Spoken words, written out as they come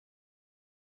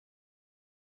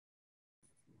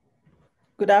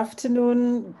Good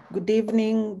afternoon, good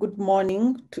evening, good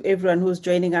morning to everyone who's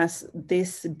joining us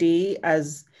this day,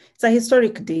 as it's a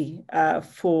historic day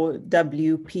for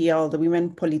WPL, the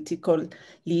Women Political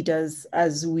Leaders,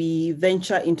 as we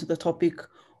venture into the topic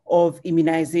of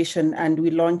immunization, and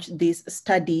we launch this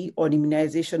study on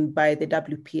immunization by the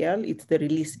WPL. It's the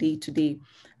release day today.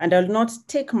 And I'll not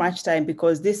take much time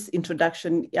because this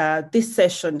introduction, this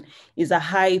session is a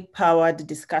high-powered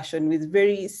discussion with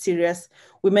very serious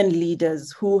women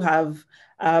leaders who have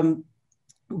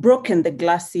broken the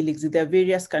glass ceilings in their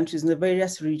various countries, in the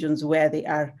various regions where they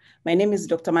are. My name is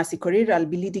Dr. Mercy Korir. I'll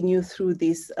be leading you through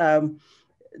this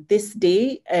this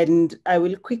day, and I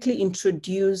will quickly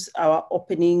introduce our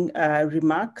opening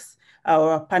remarks,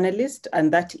 our panelist,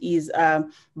 and that is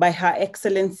by Her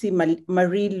Excellency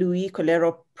Marie-Louise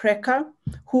Colero-Preca,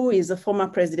 who is a former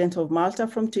president of Malta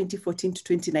from 2014 to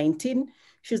 2019.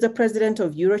 She's the president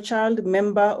of Eurochild,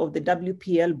 member of the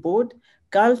WPL board,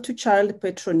 Girl to Child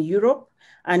Patron Europe,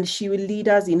 and she will lead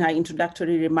us in her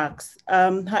introductory remarks.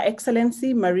 Her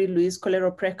Excellency Marie-Louise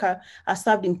Colero-Preca has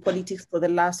served in politics for the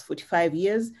last 45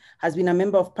 years, has been a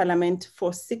member of parliament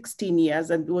for 16 years,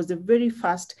 and was the very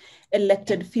first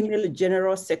elected female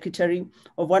general secretary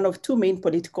of one of two main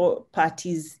political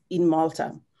parties in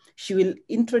Malta. She will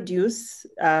introduce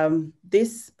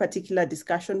this particular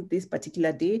discussion, this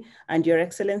particular day, and Your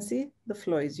Excellency, the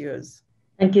floor is yours.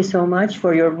 Thank you so much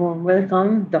for your warm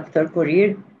welcome, Dr.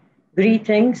 Korir.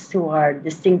 Greetings to our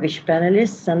distinguished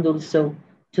panelists and also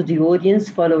to the audience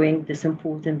following this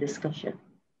important discussion.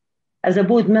 As a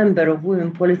board member of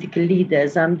Women Political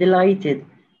Leaders, I'm delighted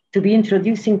to be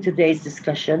introducing today's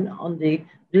discussion on the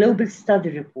Global Study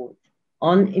Report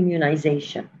on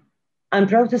immunization. I'm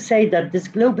proud to say that this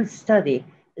global study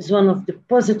is one of the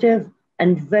positive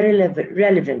and very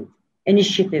relevant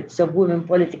initiatives of women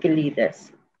political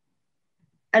leaders.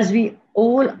 As we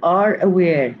all are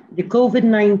aware, the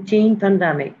COVID-19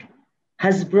 pandemic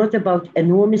has brought about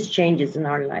enormous changes in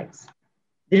our lives.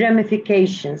 The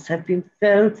ramifications have been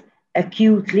felt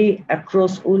acutely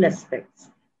across all aspects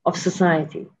of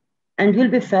society and will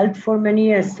be felt for many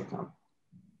years to come.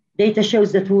 Data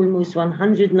shows that almost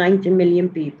 190 million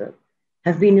people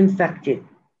have been infected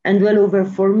and well over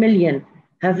 4 million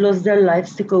have lost their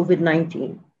lives to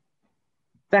COVID-19.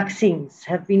 Vaccines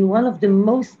have been one of the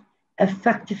most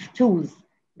effective tools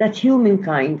that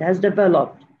humankind has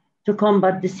developed to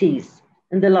combat disease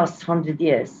in the last 100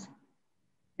 years.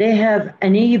 They have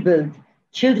enabled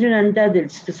children and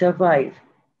adults to survive,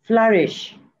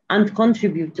 flourish, and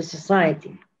contribute to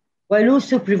society, while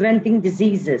also preventing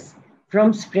diseases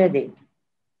from spreading.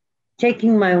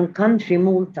 Taking my own country,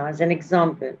 Malta, as an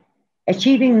example,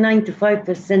 achieving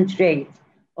 95% rate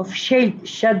of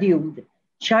scheduled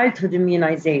childhood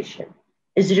immunization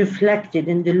is reflected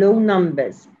in the low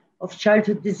numbers of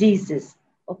childhood diseases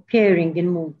occurring in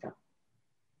Malta.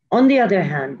 On the other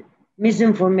hand,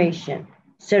 misinformation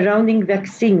surrounding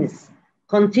vaccines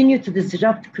continue to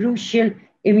disrupt crucial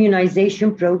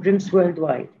immunization programs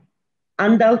worldwide.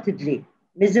 Undoubtedly,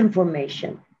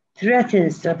 misinformation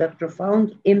threatens to have a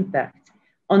profound impact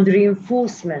on the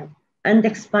reinforcement and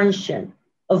expansion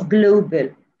of global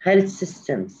health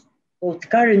systems, both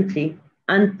currently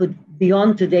and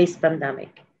beyond today's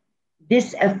pandemic.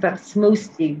 This affects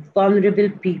mostly vulnerable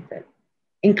people,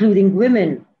 including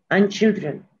women and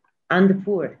children and the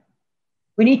poor.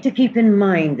 We need to keep in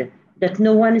mind that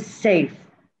no one is safe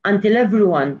until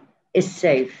everyone is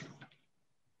safe.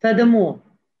 Furthermore,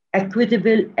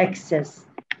 equitable access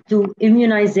to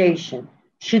immunization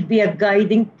should be a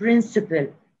guiding principle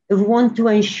if we want to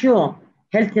ensure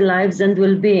healthy lives and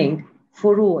well-being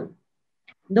for all.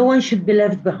 No one should be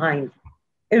left behind,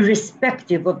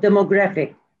 irrespective of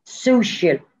demographic,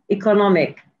 social,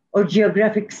 economic, or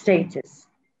geographic status.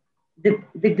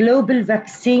 The Global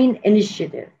Vaccine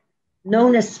Initiative,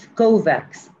 known as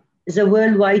COVAX, is a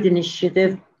worldwide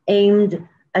initiative aimed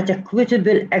at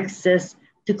equitable access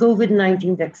to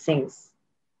COVID-19 vaccines.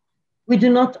 We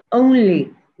not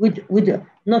only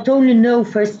know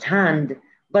firsthand,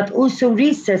 but also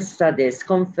research studies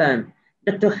confirm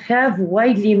that to have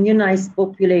widely immunized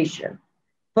population,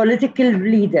 political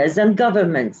leaders and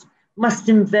governments must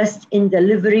invest in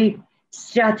delivery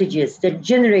strategies that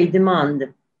generate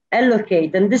demand,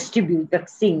 allocate and distribute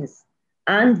vaccines,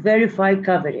 and verify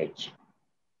coverage.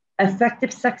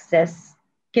 Effective success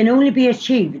can only be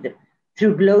achieved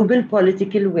through global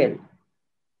political will.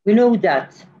 We know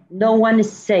that no one is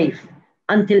safe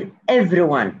until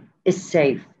everyone is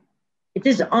safe. It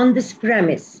is on this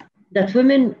premise that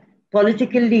women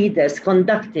political leaders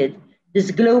conducted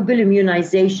this global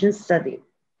immunization study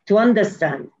to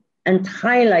understand and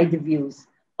highlight the views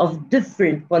of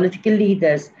different political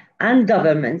leaders and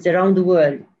governments around the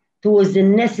world towards the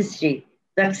necessary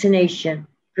vaccination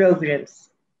programs.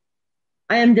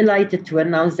 I am delighted to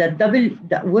announce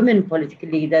that women political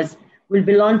leaders will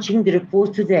be launching the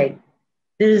report today.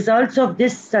 The results of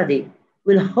this study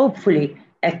will hopefully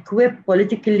equip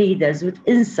political leaders with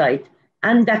insight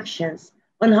and actions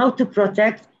on how to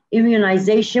protect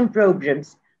immunization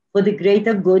programs for the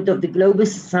greater good of the global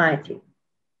society.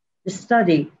 The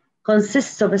study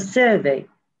consists of a survey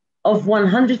of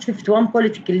 151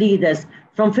 political leaders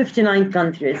from 59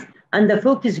 countries and a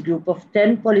focus group of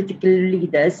 10 political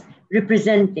leaders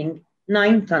representing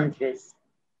 9 countries.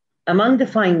 Among the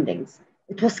findings,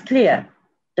 it was clear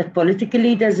that political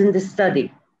leaders in the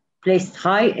study placed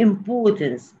high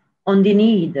importance on the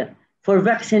need for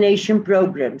vaccination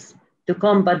programs to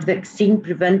combat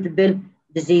vaccine-preventable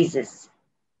diseases.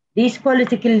 These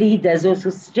political leaders also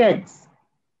stressed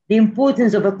the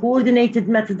importance of a coordinated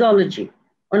methodology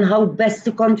on how best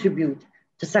to contribute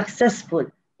to successful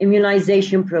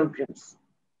immunization programs.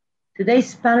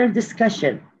 Today's panel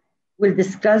discussion will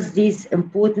discuss these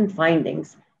important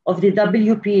findings of the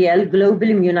WPL Global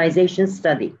Immunisation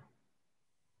Study.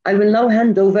 I will now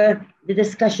hand over the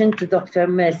discussion to Dr.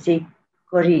 Mercy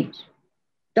Korir.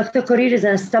 Dr. Korir is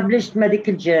an established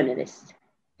medical journalist.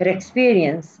 Her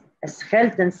experience as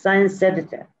health and science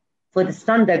editor for the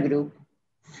Standard Group,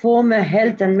 former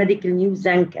health and medical news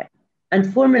anchor,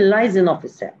 and former liaison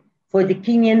officer for the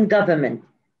Kenyan government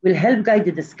will help guide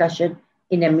the discussion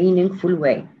in a meaningful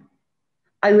way.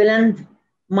 I will end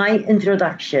my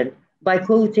introduction by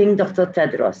quoting Dr.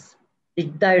 Tedros, the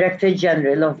Director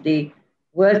General of the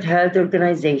World Health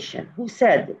Organization, who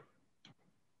said,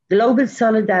 "Global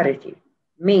solidarity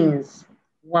means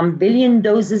 1 billion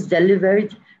doses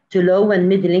delivered to low and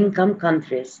middle income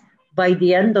countries by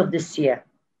the end of this year.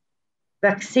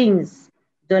 Vaccines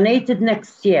donated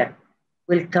next year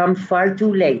will come far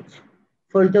too late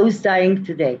for those dying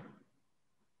today."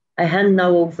 I hand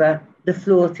now over the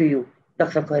floor to you,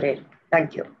 Dr. Korir.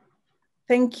 Thank you.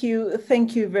 Thank you.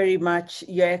 Thank you very much,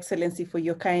 Your Excellency, for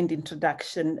your kind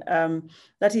introduction.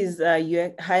 That is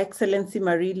Her Excellency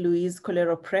Marie-Louise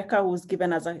Kolero-Preka, who's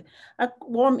given us a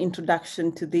warm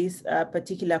introduction to this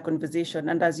particular conversation.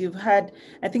 And as you've heard,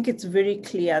 I think it's very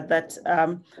clear that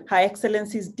Her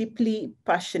Excellency is deeply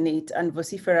passionate and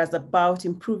vociferous about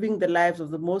improving the lives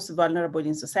of the most vulnerable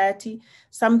in society,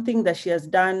 something that she has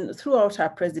done throughout her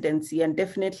presidency and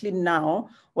definitely now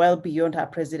well beyond her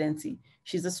presidency.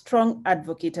 She's a strong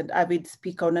advocate and avid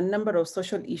speaker on a number of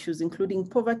social issues, including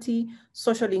poverty,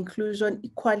 social inclusion,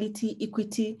 equality,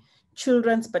 equity,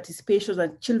 children's participation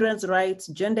and children's rights,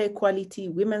 gender equality,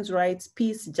 women's rights,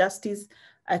 peace, justice.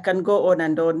 I can go on.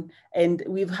 And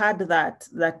we've heard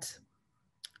that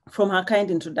from her kind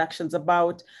introductions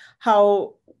about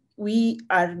how we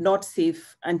are not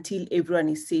safe until everyone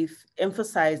is safe,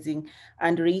 emphasizing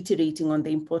and reiterating on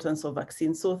the importance of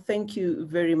vaccines. So thank you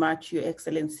very much, Your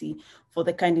Excellency, for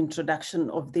the kind introduction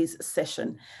of this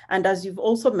session. And as you've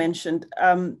also mentioned,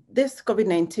 this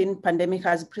COVID-19 pandemic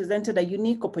has presented a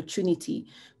unique opportunity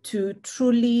to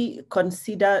truly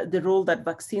consider the role that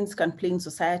vaccines can play in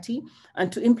society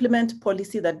and to implement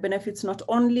policy that benefits not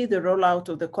only the rollout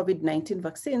of the COVID-19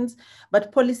 vaccines,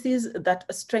 but policies that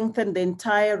strengthen the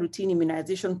entire routine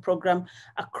immunization program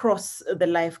across the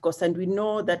life course. And we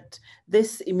know that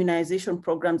these immunization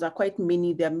programs are quite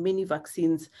many. There are many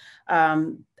vaccines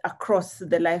across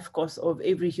the life course of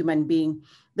every human being.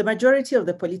 The majority of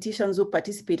the politicians who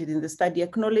participated in the study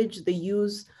acknowledge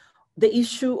the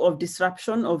issue of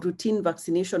disruption of routine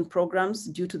vaccination programs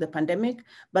due to the pandemic,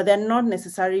 but they're not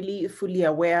necessarily fully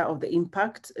aware of the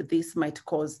impact this might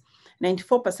cause.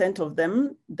 94% of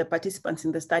them, the participants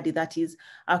in the study that is,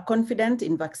 are confident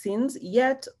in vaccines,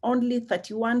 yet only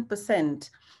 31%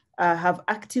 have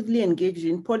actively engaged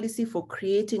in policy for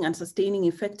creating and sustaining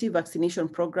effective vaccination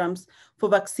programs for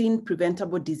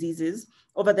vaccine-preventable diseases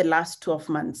over the last 12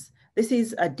 months. This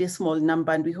is a dismal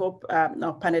number, and we hope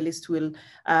our panelists will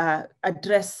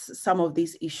address some of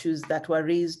these issues that were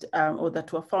raised or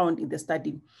that were found in the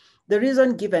study. The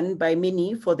reason given by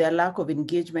many for their lack of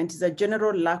engagement is a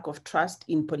general lack of trust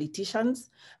in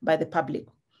politicians by the public.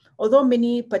 Although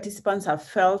many participants have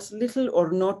felt little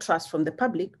or no trust from the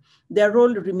public, their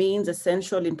role remains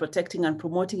essential in protecting and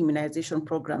promoting immunization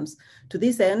programs. To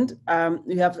this end,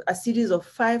 we have a series of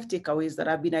 5 takeaways that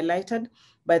have been highlighted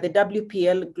by the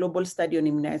WPL Global Study on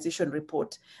Immunization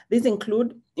Report. These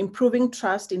include improving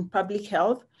trust in public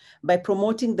health by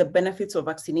promoting the benefits of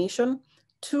vaccination.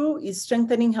 2 is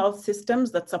strengthening health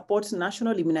systems that support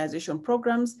national immunization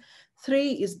programs.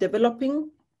 3 is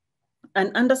developing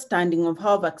an understanding of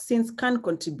how vaccines can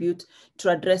contribute to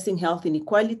addressing health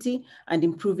inequality and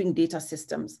improving data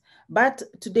systems. But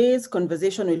today's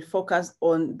conversation will focus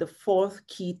on the fourth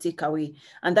key takeaway,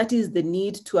 and that is the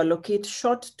need to allocate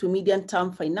short to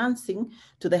medium-term financing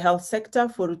to the health sector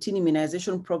for routine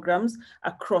immunization programs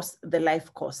across the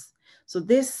life course. So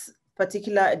this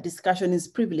particular discussion is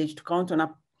privileged to count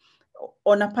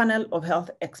on a panel of health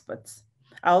experts.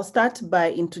 I'll start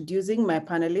by introducing my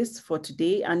panelists for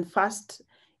today, and first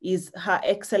is Her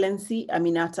Excellency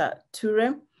Aminata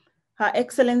Toure. Her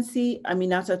Excellency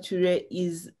Aminata Toure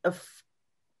is a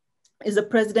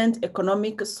President,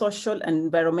 Economic, Social, and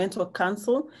Environmental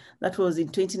Council. That was in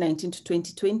 2019 to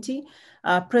 2020.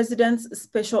 President's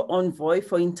Special Envoy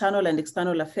for Internal and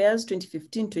External Affairs,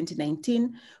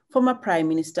 2015-2019. Former Prime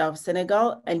Minister of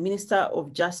Senegal and Minister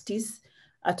of Justice,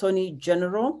 Attorney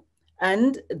General,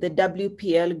 and the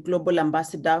WPL Global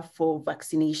Ambassador for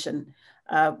Vaccination.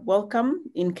 Welcome.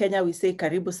 In Kenya, we say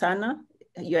Karibu Sana,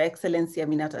 Your Excellency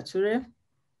Aminata Toure.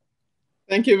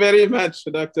 Thank you very much,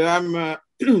 Doctor. I'm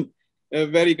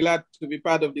very glad to be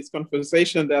part of this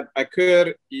conversation that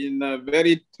occurred in a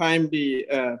very timely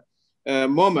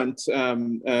moment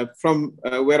from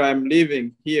where I'm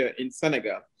living here in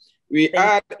Senegal. We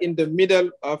are in the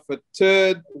middle of a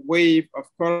third wave of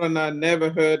corona, never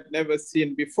heard, never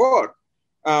seen before.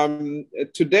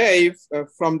 Today,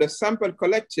 from the sample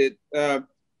collected,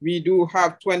 we do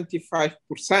have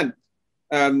 25%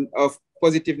 of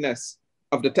positiveness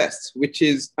of the test, which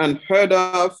is unheard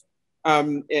of.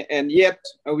 And yet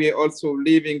we are also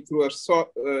living through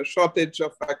a shortage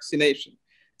of vaccination.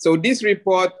 So this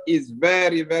report is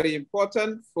very, very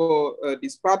important for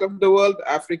this part of the world,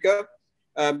 Africa.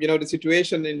 The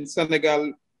situation in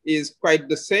Senegal is quite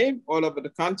the same all over the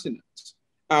continent.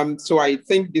 So I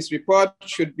think this report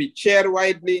should be shared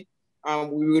widely.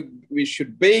 We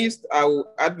should base our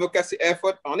advocacy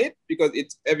effort on it because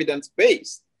it's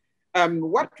evidence-based.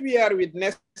 What we are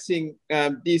witnessing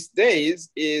these days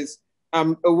is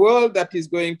a world that is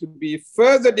going to be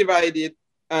further divided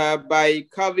by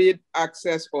COVID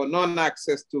access or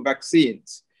non-access to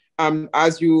vaccines.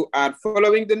 As you are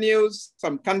following the news,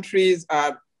 some countries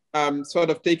are sort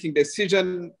of taking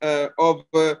decision of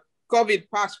COVID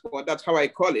passport. That's how I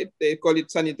call it. They call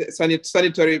it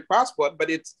sanitary passport,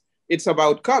 but it's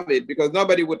about COVID because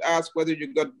nobody would ask whether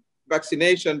you got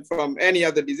vaccination from any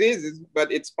other diseases,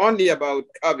 but it's only about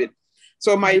COVID.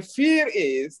 So my fear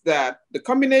is that the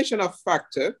combination of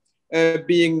factor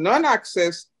being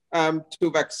non-access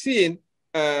to vaccine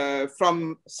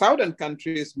from southern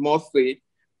countries mostly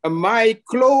might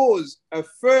close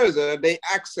further the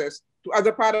access to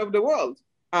other part of the world.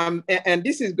 And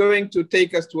this is going to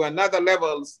take us to another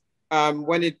levels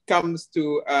when it comes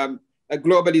to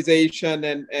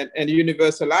globalization and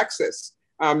universal access.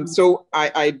 So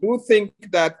I do think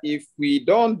that if we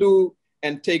don't do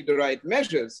and take the right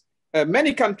measures,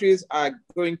 many countries are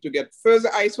going to get further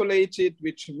isolated,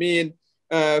 which means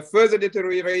further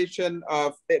deterioration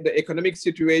of the economic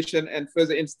situation and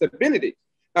further instability.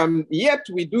 Yet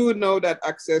we do know that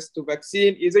access to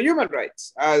vaccine is a human right,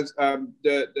 as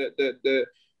the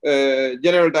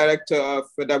General Director of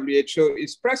WHO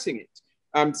is pressing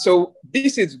it. So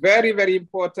this is very, very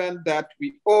important that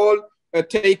we all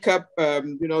take up,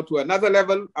 to another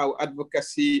level, our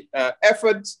advocacy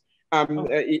efforts.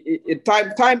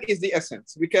 Time is the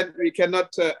essence. We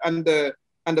cannot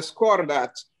underscore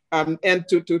that. And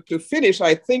to finish,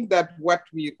 I think that what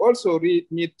we also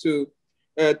need to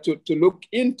look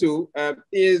into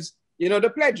is,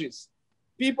 the pledges.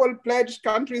 People pledge,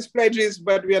 countries pledges,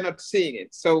 but we are not seeing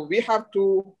it. So we have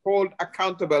to hold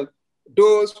accountable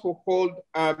those who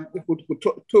who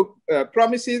took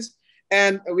promises,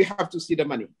 and we have to see the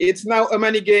money. It's now a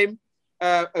money game,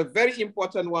 a very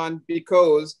important one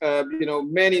because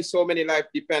so many lives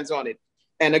depends on it.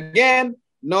 And again,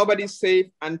 nobody's safe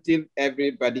until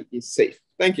everybody is safe.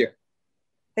 Thank you.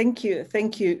 Thank you.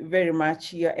 Thank you very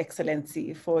much, Your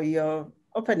Excellency, for your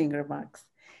opening remarks.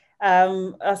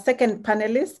 Our second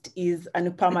panelist is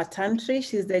Anupama Tantri.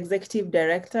 She's the Executive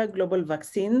Director, Global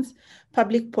Vaccines,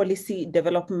 Public Policy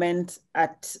Development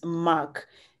at Merck,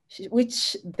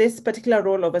 which this particular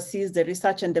role oversees the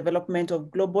research and development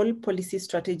of global policy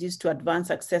strategies to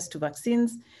advance access to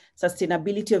vaccines,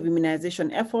 sustainability of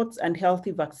immunization efforts, and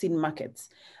healthy vaccine markets.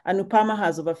 Anupama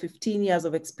has over 15 years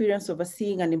of experience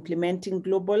overseeing and implementing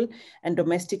global and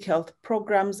domestic health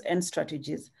programs and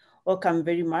strategies. Welcome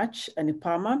very much,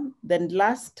 Anupama. Then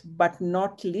last but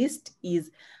not least is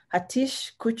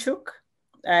Hatish Kuchuk.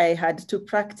 I had to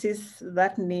practice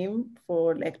that name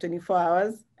for like 24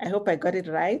 hours. I hope I got it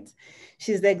right.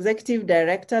 She's the executive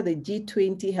director, the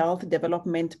G20 Health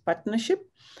Development Partnership,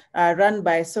 run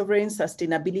by Sovereign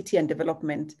Sustainability and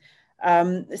Development.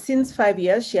 Since 5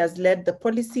 years, she has led the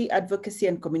policy, advocacy,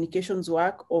 and communications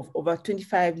work of over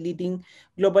 25 leading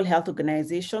global health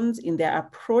organizations in their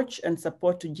approach and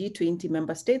support to G20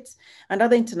 member states and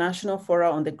other international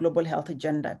fora on the global health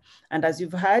agenda. And as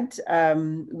you've heard,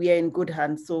 we are in good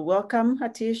hands. So welcome,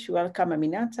 Hatish, welcome,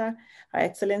 Aminata, Her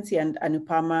Excellency, and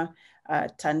Anupama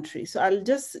Tantri. So I'll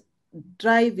just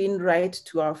dive in right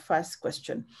to our first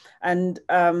question. And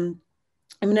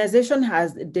immunization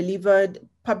has delivered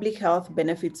public health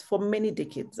benefits for many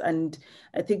decades. And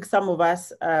I think some of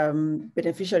us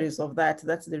beneficiaries of that.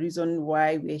 That's the reason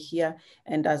why we're here.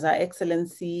 And as Her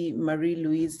Excellency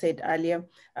Marie-Louise said earlier,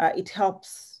 it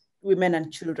helps women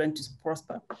and children to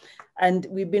prosper. And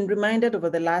we've been reminded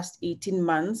over the last 18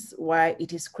 months why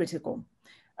it is critical.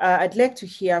 I'd like to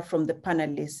hear from the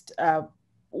panelists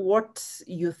what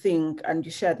you think, and you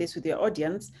share this with your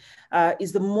audience,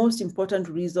 is the most important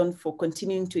reason for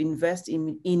continuing to invest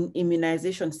in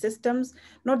immunization systems,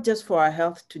 not just for our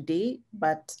health today,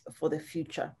 but for the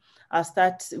future. I'll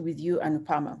start with you,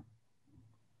 Anupama.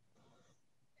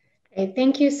 Great.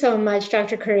 Thank you so much,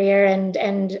 Dr. Korir.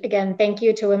 And again, thank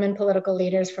you to women political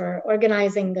leaders for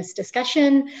organizing this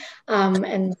discussion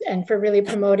and for really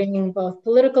promoting both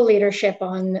political leadership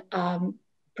on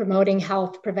promoting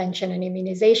health prevention and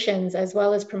immunizations, as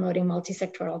well as promoting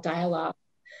multi-sectoral dialogue.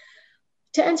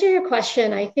 To answer your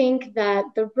question, I think that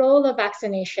the role of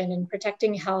vaccination in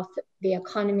protecting health, the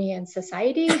economy, and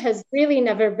society has really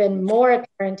never been more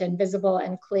apparent and visible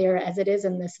and clear as it is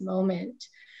in this moment.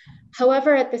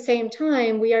 However, at the same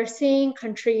time, we are seeing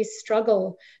countries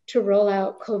struggle to roll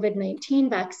out COVID-19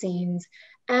 vaccines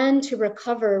and to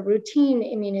recover routine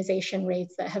immunization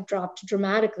rates that have dropped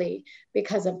dramatically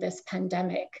because of this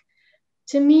pandemic.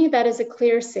 To me, that is a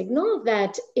clear signal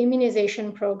that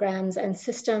immunization programs and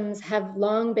systems have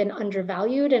long been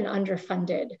undervalued and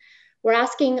underfunded. We're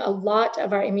asking a lot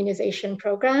of our immunization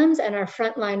programs and our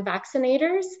frontline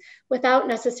vaccinators without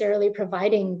necessarily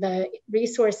providing the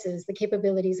resources, the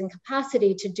capabilities, and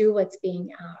capacity to do what's being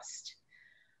asked.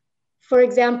 For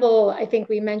example, I think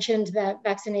we mentioned that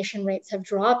vaccination rates have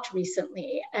dropped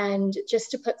recently, and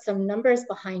just to put some numbers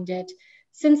behind it,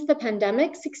 since the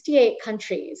pandemic, 68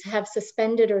 countries have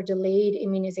suspended or delayed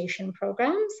immunization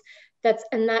programs,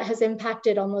 and that has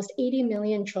impacted almost 80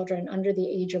 million children under the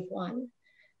age of 1.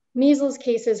 Measles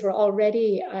cases were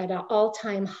already at an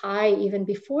all-time high even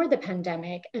before the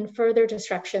pandemic, and further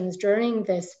disruptions during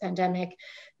this pandemic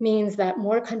means that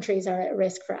more countries are at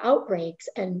risk for outbreaks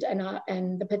and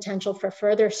the potential for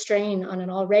further strain on an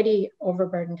already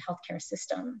overburdened healthcare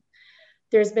system.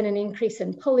 There's been an increase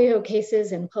in polio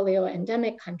cases in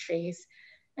polio-endemic countries,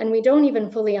 and we don't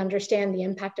even fully understand the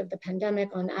impact of the pandemic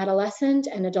on adolescent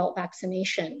and adult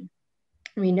vaccination.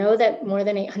 We know that more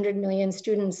than 800 million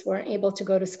students weren't able to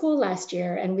go to school last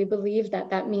year, and we believe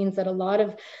that that means that a lot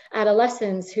of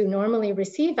adolescents who normally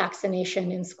receive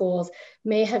vaccination in schools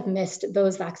may have missed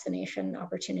those vaccination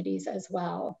opportunities as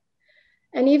well.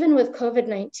 And even with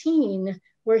COVID-19,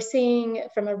 we're seeing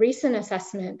from a recent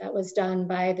assessment that was done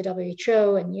by the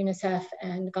WHO and UNICEF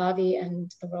and Gavi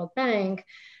and the World Bank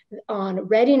on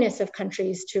readiness of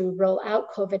countries to roll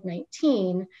out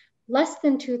COVID-19, less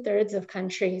than 2/3 of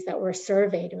countries that were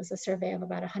surveyed, it was a survey of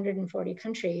about 140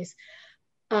 countries,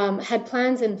 had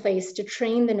plans in place to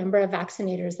train the number of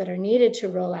vaccinators that are needed to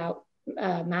roll out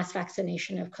mass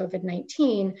vaccination of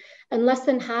COVID-19, and less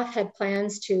than half had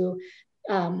plans to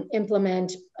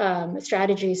implement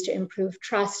strategies to improve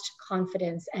trust,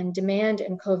 confidence, and demand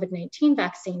in COVID-19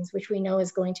 vaccines, which we know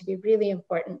is going to be really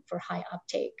important for high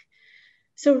uptake.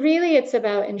 So really it's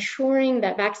about ensuring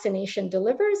that vaccination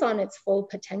delivers on its full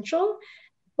potential,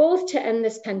 both to end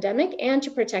this pandemic and to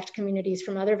protect communities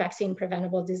from other vaccine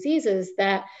preventable diseases.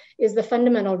 That is the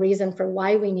fundamental reason for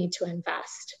why we need to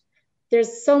invest.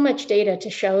 There's so much data to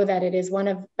show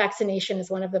that vaccination is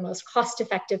one of the most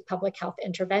cost-effective public health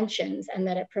interventions, and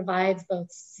that it provides both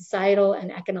societal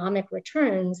and economic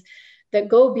returns that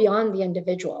go beyond the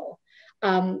individual.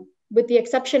 With the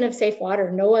exception of safe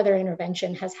water, no other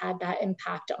intervention has had that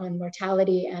impact on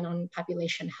mortality and on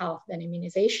population health than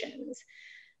immunizations.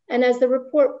 And as the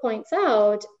report points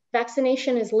out,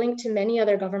 vaccination is linked to many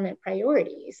other government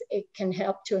priorities. It can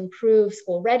help to improve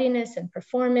school readiness and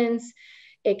performance.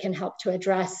 It can help to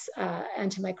address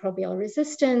antimicrobial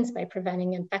resistance by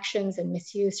preventing infections and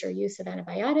misuse or use of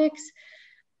antibiotics.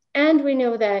 And we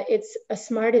know that it's a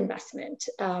smart investment.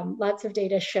 Lots of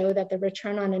data show that the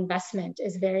return on investment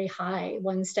is very high.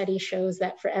 One study shows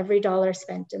that for every dollar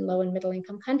spent in low and middle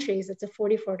income countries, it's a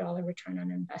 $44 return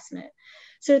on investment.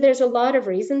 So there's a lot of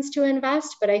reasons to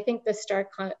invest, but I think the stark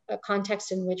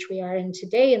context in which we are in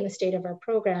today in the state of our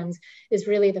programs is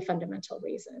really the fundamental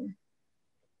reason.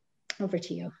 Over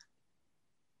to you.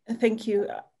 Thank you,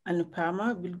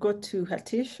 Anupama. We'll go to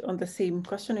Hatish on the same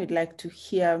question. I'd like to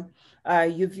hear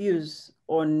your views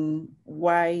on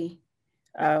why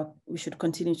we should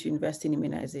continue to invest in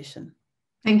immunization.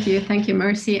 Thank you,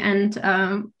 Mercy. And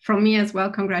from me as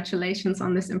well, congratulations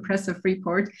on this impressive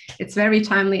report. It's very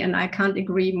timely, and I can't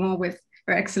agree more with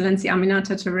Her Excellency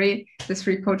Aminata Touré. This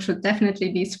report should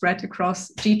definitely be spread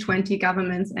across G20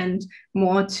 governments and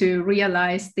more to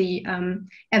realize the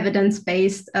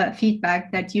evidence-based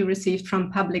feedback that you received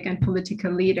from public and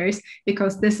political leaders,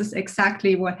 because this is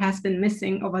exactly what has been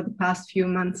missing over the past few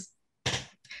months.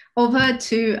 Over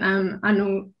to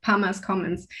Anupama's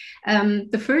comments.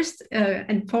 The first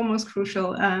and foremost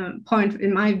crucial point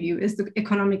in my view is the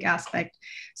economic aspect.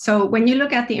 So when you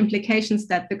look at the implications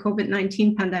that the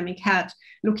COVID-19 pandemic had,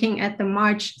 looking at the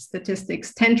March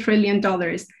statistics, $10 trillion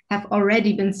have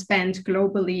already been spent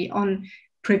globally on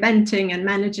preventing and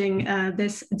managing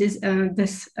this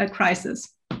crisis.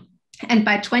 And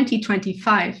by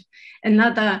 2025,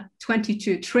 another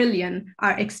 22 trillion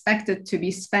are expected to be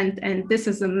spent. And this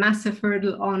is a massive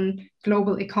hurdle on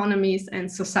global economies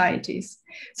and societies.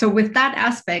 So with that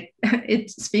aspect,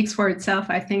 it speaks for itself,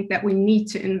 I think, that we need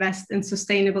to invest in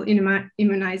sustainable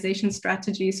immunization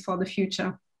strategies for the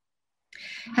future.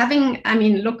 Having,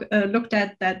 looked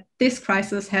at that this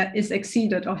crisis has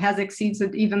exceeded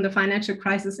even the financial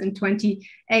crisis in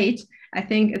 2008, I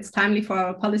think it's timely for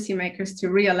our policymakers to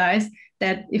realize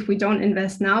that if we don't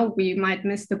invest now, we might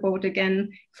miss the boat again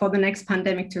for the next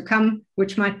pandemic to come,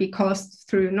 which might be caused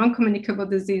through non-communicable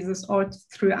diseases or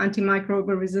through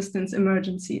antimicrobial resistance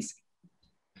emergencies.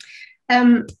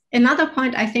 Another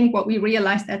point, I think what we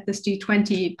realized at this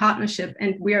G20 partnership,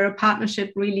 and we are a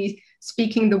partnership really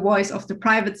speaking the voice of the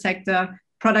private sector,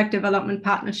 product development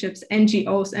partnerships,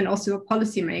 NGOs, and also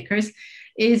policymakers,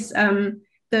 is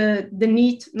the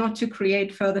need not to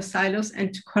create further silos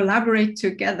and to collaborate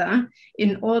together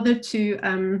in order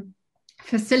to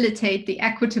facilitate the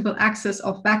equitable access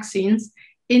of vaccines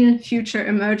in future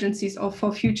emergencies or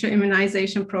for future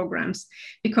immunization programs.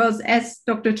 Because as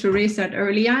Dr. Touré said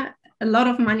earlier, a lot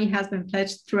of money has been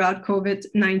pledged throughout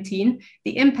COVID-19.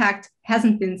 The impact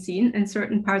hasn't been seen in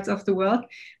certain parts of the world,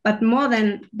 but more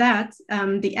than that,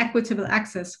 the equitable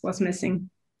access was missing.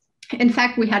 In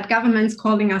fact, we had governments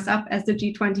calling us up as the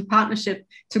G20 partnership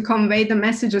to convey the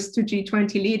messages to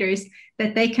G20 leaders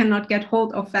that they cannot get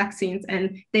hold of vaccines,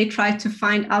 and they try to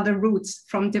find other routes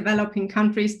from developing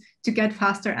countries to get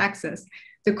faster access.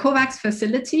 The COVAX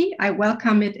facility, I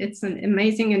welcome it. It's an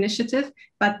amazing initiative,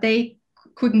 but they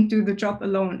couldn't do the job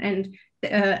alone. And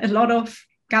a lot of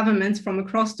governments from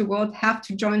across the world have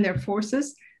to join their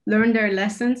forces, learn their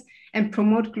lessons, and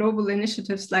promote global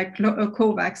initiatives like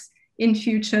COVAX in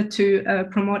future to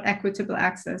promote equitable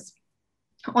access.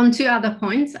 On two other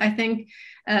points, I think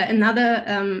another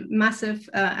massive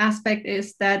aspect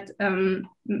is that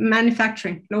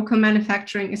manufacturing, local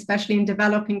manufacturing, especially in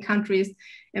developing countries,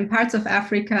 in parts of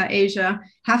Africa, Asia,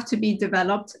 have to be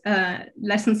developed,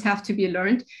 lessons have to be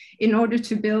learned in order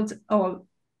to build or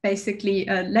basically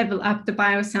level up the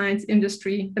bioscience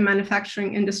industry, the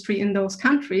manufacturing industry in those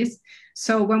countries.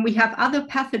 So when we have other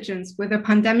pathogens with a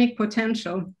pandemic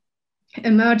potential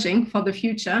emerging for the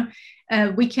future,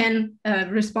 we can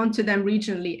respond to them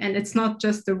regionally, and it's not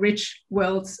just the rich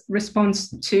world's response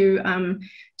to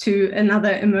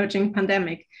another emerging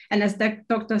pandemic. And as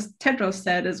Dr. Tedros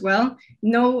said as well,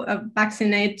 no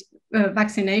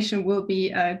vaccination will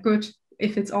be good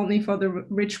if it's only for the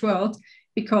rich world,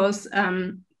 because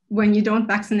when you don't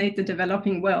vaccinate the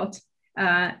developing world,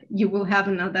 you will have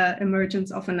another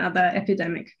emergence of another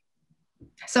epidemic.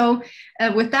 So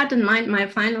with that in mind, my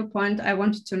final point I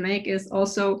wanted to make is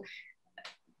also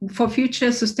for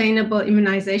future sustainable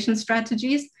immunization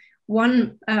strategies.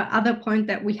 One other point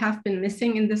that we have been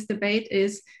missing in this debate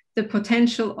is the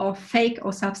potential of fake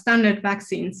or substandard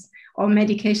vaccines or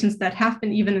medications that have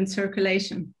been even in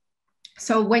circulation.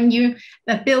 So when you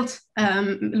build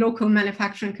local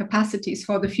manufacturing capacities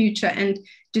for the future and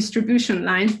distribution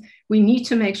lines, we need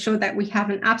to make sure that we have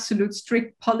an absolute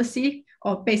strict policy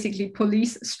or basically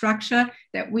police structure,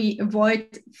 that we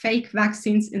avoid fake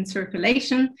vaccines in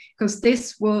circulation, because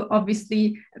this will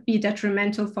obviously be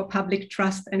detrimental for public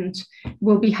trust and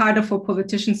will be harder for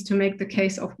politicians to make the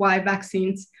case of why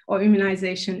vaccines or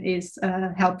immunization is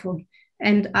helpful.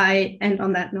 And I end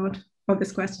on that note for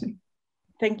this question.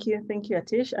 Thank you,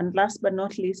 Atish. And last but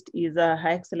not least is Her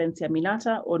Excellency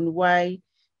Aminata on why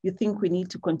you think we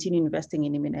need to continue investing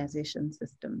in immunization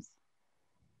systems.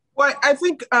 Well, I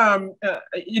think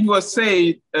it was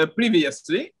said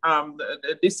previously,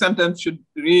 this sentence should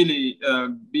really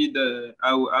be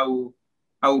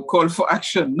our call for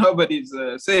action. Nobody's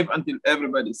safe until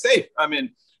everybody's safe. I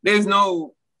mean, there's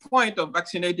no point of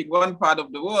vaccinating one part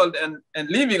of the world and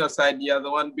leaving aside the other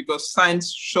one, because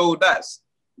science showed us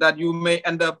that you may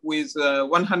end up with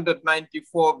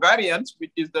 194 variants,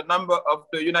 which is the number of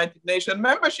the United Nations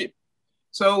membership.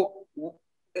 So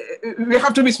we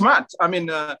have to be smart. I mean,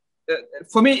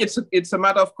 for me, it's a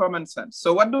matter of common sense.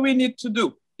 So what do we need to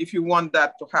do if you want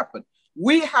that to happen?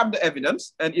 We have the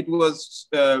evidence, and it was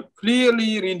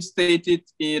clearly reinstated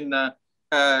in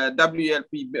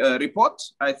WLP report.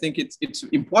 I think it's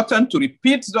important to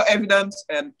repeat the evidence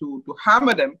and to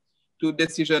hammer them to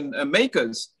decision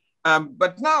makers.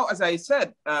 But now, as I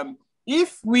said,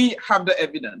 if we have the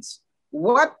evidence,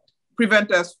 what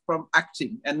prevents us from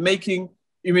acting and making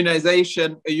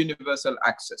immunization a universal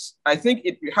access? I think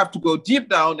we have to go deep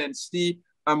down and see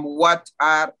what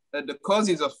are the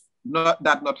causes of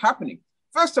that not happening.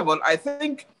 First of all, I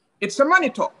think it's a money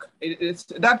talk.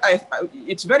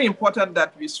 It's very important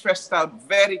that we stress out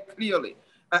very clearly.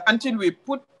 Until we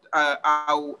put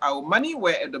our money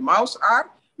where the mouths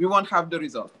are, we won't have the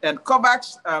result. And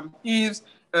COVAX is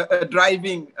a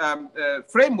driving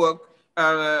framework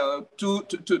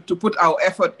to put our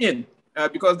effort in,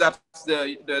 because that's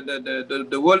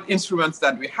the world instruments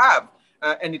that we have,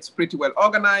 and it's pretty well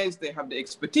organized. They have the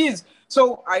expertise.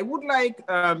 So I would like,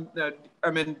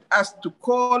 us to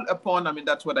call upon,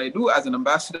 that's what I do as an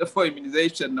ambassador for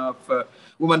immunization of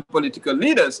women political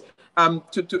leaders,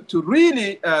 to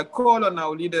really call on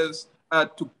our leaders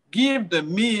to give the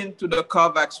mean to the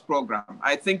COVAX program.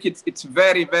 I think it's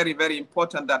very, very, very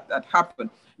important that that happen.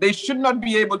 They should not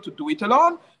be able to do it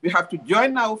alone. We have to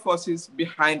join our forces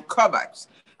behind COVAX.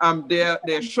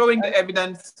 They're showing the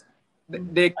evidence.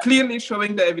 They're clearly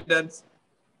showing the evidence.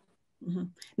 Mm-hmm.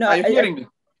 No, are you hearing me?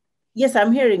 Yes,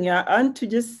 I'm hearing you. I want to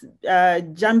just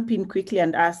jump in quickly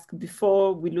and ask,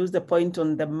 before we lose the point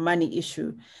on the money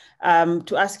issue,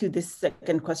 to ask you this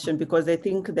second question, because I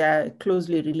think they're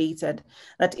closely related,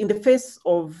 that in the face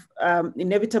of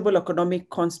inevitable economic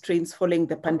constraints following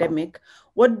the pandemic,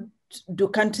 what do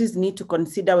countries need to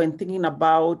consider when thinking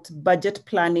about budget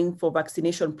planning for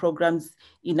vaccination programs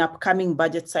in upcoming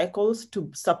budget cycles to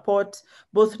support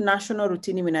both national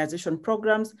routine immunization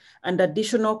programs and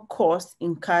additional costs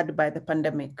incurred by the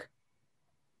pandemic?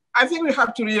 I think we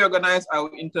have to reorganize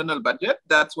our internal budget.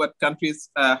 That's what countries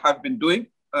have been doing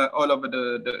all over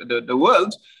the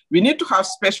world. We need to have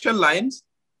special lines,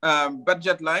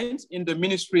 budget lines in the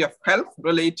Ministry of Health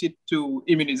related to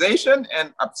immunization,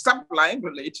 and a sub-line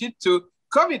related to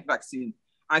COVID vaccine.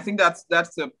 I think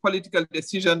that's a political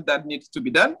decision that needs to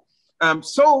be done.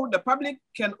 So the public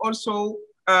can also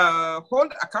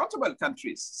hold accountable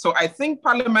countries. So I think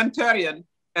parliamentarian,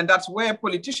 and that's where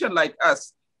politicians like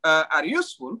us are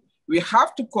useful, we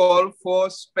have to call for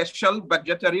special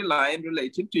budgetary line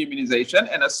related to immunization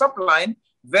and a sub-line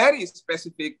very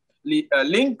specific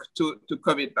link to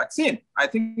COVID vaccine. I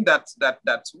think that's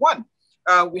one.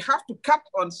 We have to cut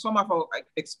on some of our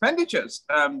expenditures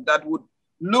that would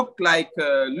look like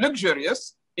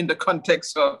luxurious in the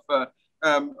context of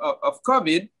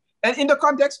COVID and in the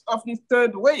context of the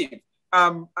third wave.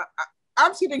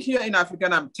 I'm sitting here in Africa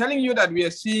and I'm telling you that we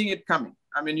are seeing it coming.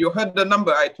 I mean, you heard the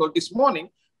number I told this morning.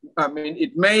 I mean,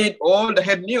 it made all the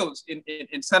head news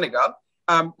in Senegal.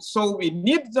 So we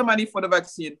need the money for the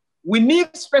vaccine. We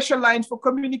need special lines for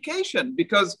communication,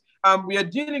 because we are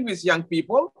dealing with young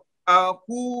people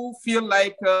who feel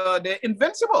like they're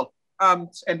invincible.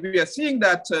 And we are seeing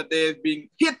that they're being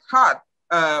hit hard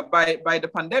by the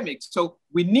pandemic. So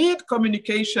we need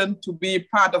communication to be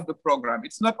part of the program.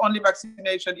 It's not only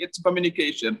vaccination, it's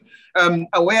communication.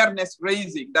 Awareness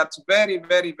raising, that's very,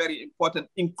 very, very important,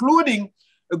 including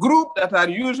a group that are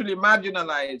usually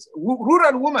marginalized.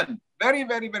 Rural women, very,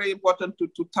 very, very important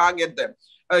to target them.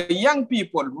 Young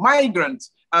people,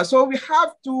 migrants. So we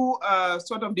have to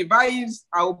sort of devise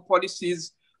our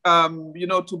policies,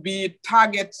 to be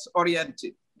targets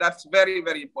oriented. That's very,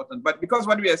 very important. But because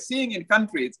what we are seeing in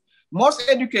countries, most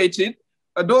educated,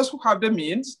 those who have the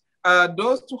means,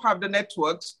 those who have the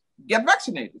networks, get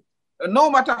vaccinated.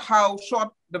 No matter how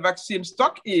short the vaccine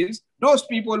stock is, those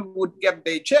people would get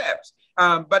their jabs.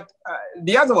 But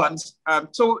the other ones,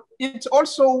 so it's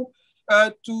also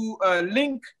to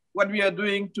link what we are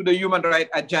doing to the human rights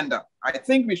agenda. I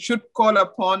think we should call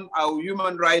upon our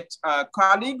human rights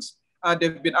colleagues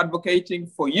They've been advocating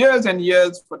for years and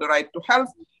years for the right to health.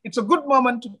 It's a good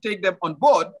moment to take them on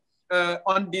board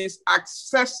on this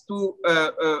access to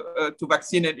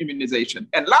vaccine and immunization.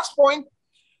 And last point,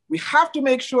 we have to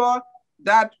make sure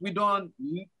that we don't,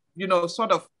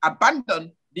 sort of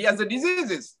abandon the other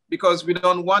diseases, because we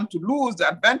don't want to lose the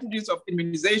advantages of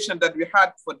immunization that we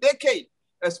had for decades,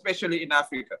 especially in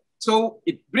Africa. So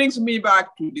it brings me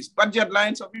back to these budget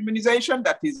lines of immunization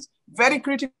that is very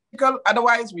critical.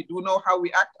 Otherwise, we do know how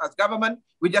we act as government.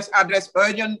 We just address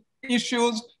urgent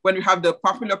issues when we have the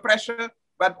popular pressure,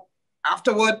 but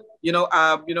afterward, we will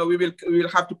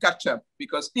have to catch up,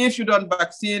 because if you don't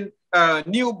vaccine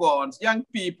newborns, young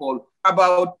people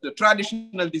about the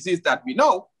traditional disease that we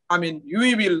know,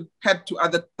 we will head to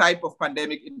other type of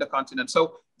pandemic in the continent.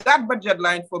 So that budget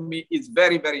line for me is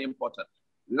very, very important.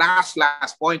 Last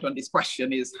point on this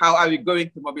question is, how are we going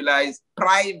to mobilize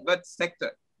private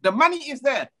sector? The money is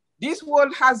there. This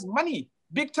world has money,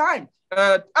 big time,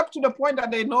 up to the point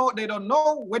that they don't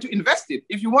know where to invest it.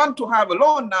 If you want to have a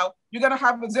loan now, you're gonna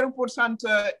have a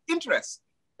 0% interest,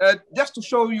 just to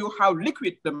show you how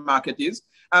liquid the market is.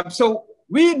 So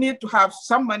we need to have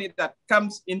some money that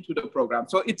comes into the program.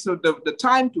 So it's the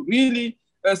time to really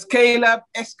scale up,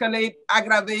 escalate,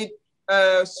 aggravate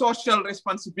social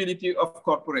responsibility of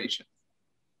corporations.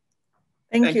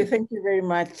 Thank you very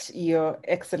much, Your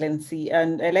Excellency.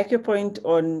 And I like your point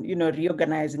on,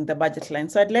 reorganizing the budget line.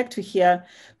 So I'd like to hear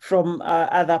from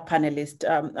other panelists.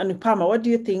 Anupama, what do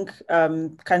you think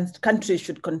countries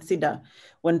should consider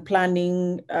when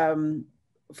planning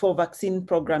for vaccine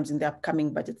programs in the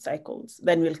upcoming budget cycles?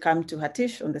 Then we'll come to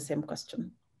Hatish on the same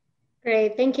question.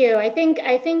 Great, thank you. I think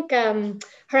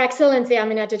Her Excellency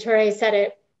Aminata Touré said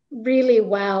it really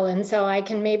well. And so I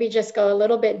can maybe just go a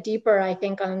little bit deeper, I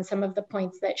think, on some of the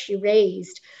points that she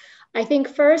raised. I think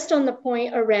first on the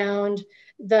point around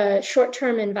the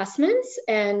short-term investments,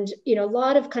 and a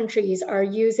lot of countries are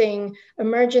using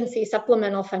emergency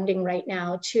supplemental funding right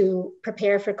now to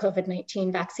prepare for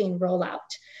COVID-19 vaccine rollout.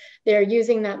 They're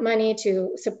using that money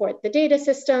to support the data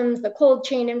systems, the cold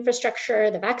chain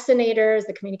infrastructure, the vaccinators,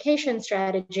 the communication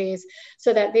strategies,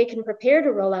 so that they can prepare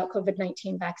to roll out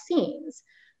COVID-19 vaccines.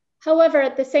 However,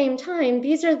 at the same time,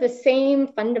 these are the same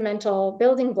fundamental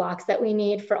building blocks that we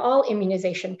need for all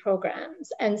immunization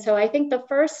programs. And so I think the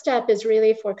first step is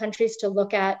really for countries to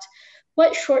look at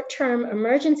what short-term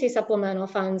emergency supplemental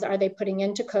funds are they putting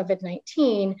into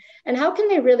COVID-19, and how can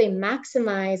they really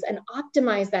maximize and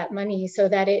optimize that money so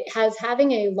that it has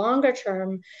having a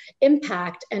longer-term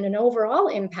impact and an overall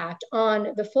impact on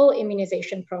the full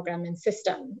immunization program and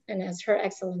system. And as Her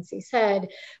Excellency said,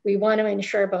 we want to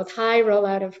ensure both high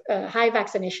rollout of high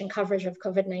vaccination coverage of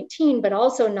COVID-19, but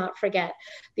also not forget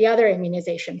the other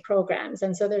immunization programs.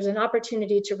 And so there's an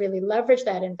opportunity to really leverage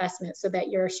that investment so that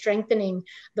you're strengthening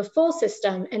the full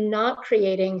system and not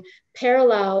creating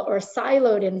parallel or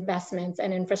siloed investments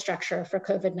and infrastructure for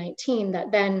COVID-19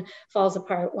 that then falls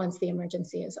apart once the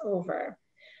emergency is over.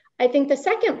 I think the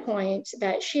second point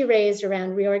that she raised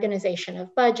around reorganization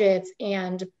of budgets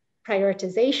and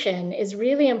prioritization is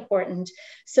really important,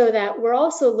 so that we're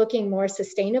also looking more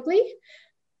sustainably.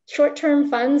 Short-term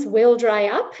funds will dry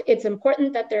up. It's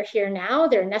important that they're here now.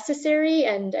 They're necessary,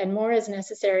 and more is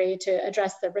necessary to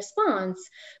address the response.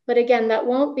 But again, that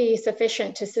won't be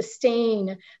sufficient to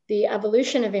sustain the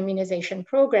evolution of immunization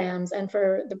programs and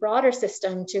for the broader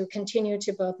system to continue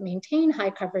to both maintain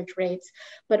high coverage rates,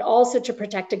 but also to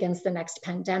protect against the next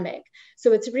pandemic.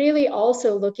 So it's really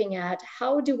also looking at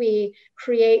how do we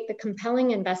create the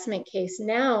compelling investment case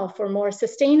now for more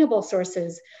sustainable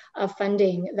sources of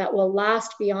funding that will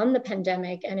last beyond the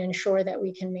pandemic and ensure that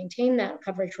we can maintain that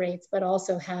coverage rates, but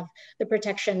also have the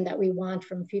protection that we want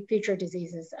from future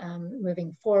diseases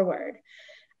moving forward.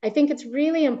 I think it's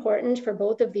really important for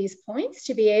both of these points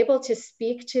to be able to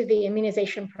speak to the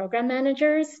immunization program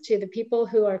managers, to the people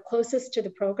who are closest to the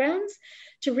programs,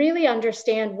 to really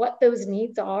understand what those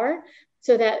needs are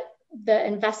so that the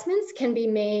investments can be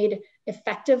made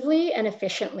effectively and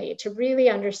efficiently, to really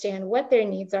understand what their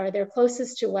needs are. They're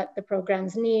closest to what the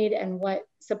programs need and what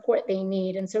support they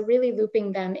need. And so really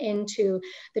looping them into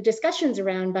the discussions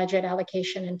around budget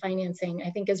allocation and financing,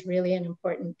 I think, is really an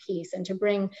important piece, and to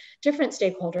bring different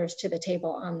stakeholders to the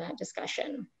table on that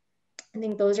discussion. I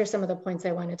think those are some of the points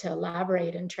I wanted to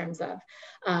elaborate in terms of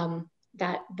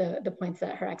the points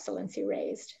that Her Excellency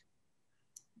raised.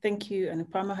 Thank you.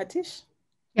 Anupama. Hatish?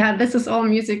 Yeah, this is all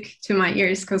music to my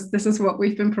ears, because this is what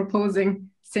we've been proposing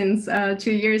since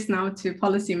 2 years now to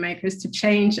policymakers, to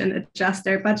change and adjust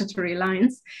their budgetary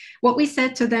lines. What we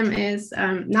said to them is,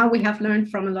 now we have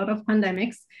learned from a lot of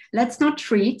pandemics, let's not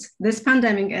treat this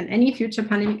pandemic and any future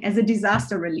pandemic as a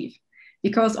disaster relief.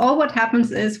 because all what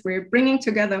happens is we're bringing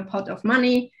together a pot of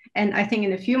money. And I think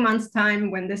in a few months'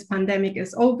 time, when this pandemic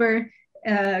is over,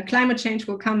 climate change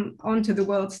will come onto the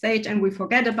world stage and we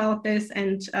forget about this.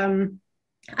 And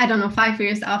I don't know, 5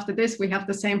 years after this, we have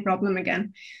the same problem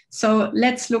again. So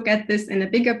let's look at this in a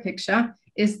bigger picture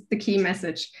is the key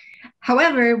message.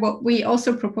 However, what we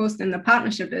also proposed in the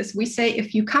partnership is we say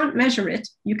if you can't measure it,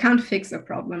 you can't fix a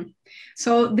problem.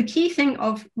 So the key thing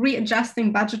of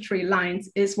readjusting budgetary lines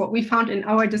is what we found in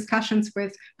our discussions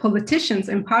with politicians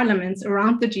in parliaments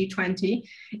around the G20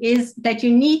 is that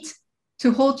you need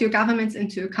to hold your governments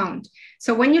into account.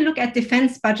 So when you look at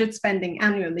defense budget spending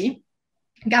annually,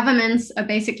 governments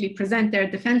basically present their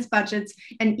defense budgets,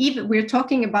 and even we're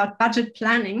talking about budget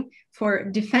planning for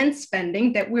defense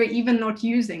spending that we're even not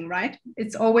using, right?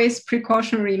 It's always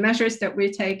precautionary measures that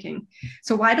we're taking.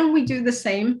 So why don't we do the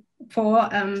same for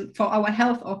our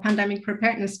health or pandemic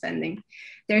preparedness spending?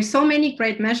 There's so many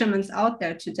great measurements out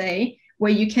there today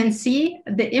where you can see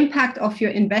the impact of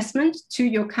your investment to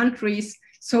your country's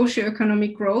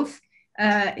socioeconomic growth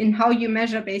in how you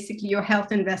measure basically your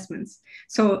health investments.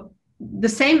 So the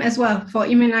same as well for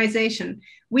immunization.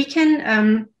 We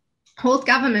can hold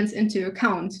governments into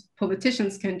account,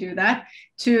 politicians can do that,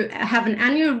 to have an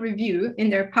annual review in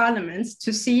their parliaments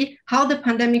to see how the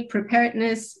pandemic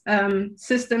preparedness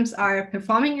systems are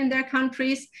performing in their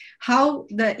countries, how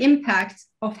the impact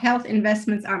of health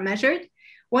investments are measured,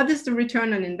 what is the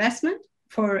return on investment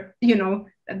for, you know,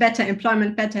 better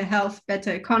employment, better health,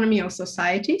 better economy of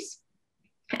societies.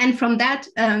 And from that,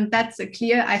 that's a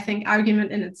clear, I think,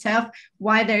 argument in itself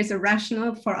why there's a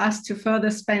rationale for us to further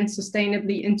spend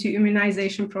sustainably into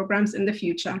immunization programs in the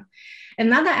future.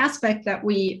 Another aspect that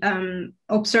we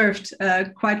observed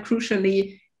quite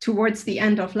crucially towards the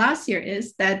end of last year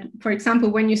is that, for example,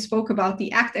 when you spoke about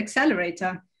the ACT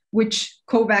Accelerator, which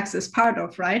COVAX is part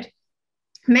of, right?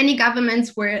 Many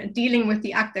governments were dealing with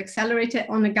the ACT Accelerator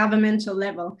on a governmental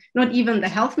level, not even the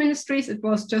health ministries, it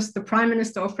was just the prime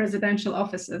minister or presidential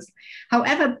offices.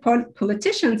 However,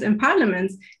 politicians in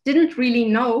parliaments didn't really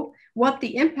know what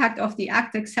the impact of the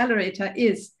ACT Accelerator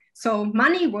is. So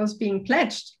money was being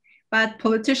pledged, but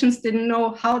politicians didn't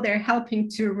know how they're helping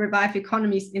to revive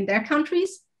economies in their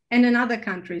countries and in other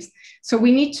countries. So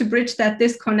we need to bridge that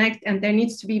disconnect, and there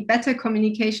needs to be better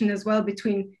communication as well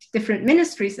between different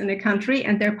ministries in a country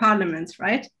and their parliaments,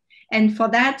 right? And for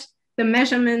that, the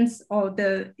measurements or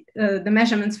the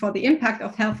measurements for the impact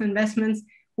of health investments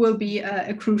will be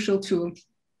a crucial tool.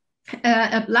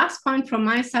 A last point from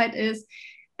my side is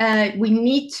we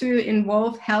need to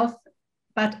involve health,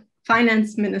 but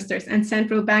finance ministers and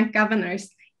central bank governors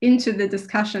into the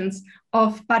discussions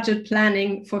of budget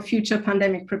planning for future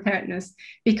pandemic preparedness,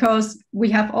 because we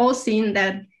have all seen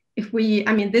that if we,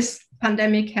 I mean, this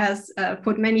pandemic has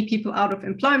put many people out of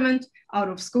employment, out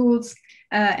of schools,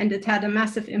 and it had a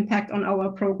massive impact on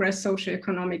our progress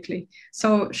socioeconomically.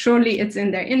 So surely it's in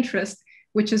their interest,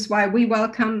 which is why we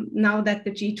welcome now that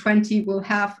the G20 will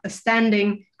have a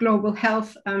standing global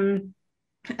health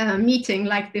meeting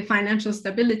like the Financial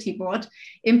Stability Board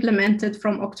implemented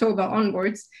from October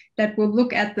onwards that will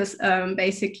look at this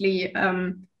basically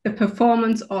the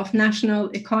performance of national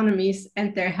economies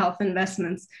and their health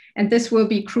investments. And this will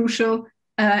be crucial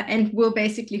and will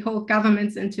basically hold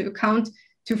governments into account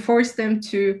to force them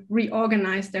to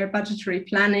reorganize their budgetary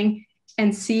planning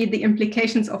and see the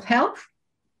implications of health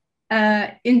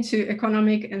into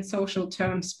economic and social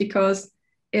terms, because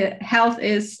health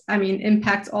is, I mean,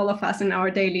 impacts all of us in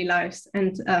our daily lives,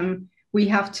 and we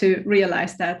have to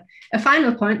realize that. A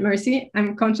final point, Mercy,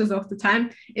 I'm conscious of the time,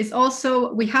 is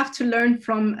also we have to learn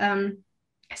from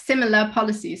similar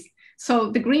policies.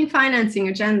 So the green financing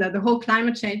agenda, the whole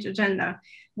climate change agenda,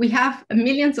 we have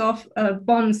millions of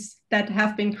bonds that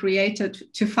have been created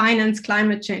to finance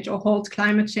climate change or hold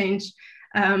climate change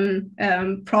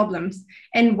problems.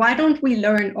 And why don't we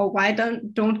learn, or why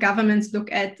don't governments look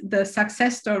at the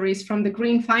success stories from the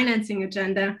green financing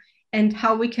agenda and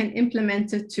how we can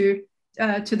implement it to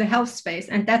the health space?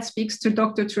 And that speaks to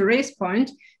Dr. Touré's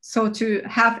point. So to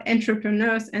have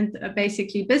entrepreneurs and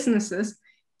basically businesses,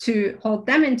 to hold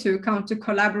them into account, to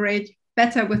collaborate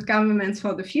better with governments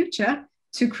for the future,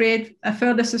 to create a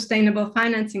further sustainable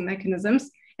financing mechanisms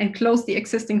and close the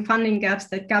existing funding gaps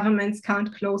that governments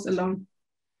can't close alone.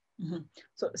 Mm-hmm.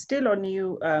 So still on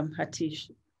you,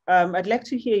 Hatish, I'd like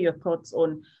to hear your thoughts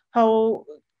on how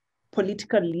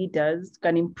political leaders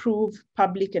can improve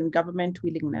public and government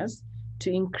willingness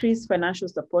to increase financial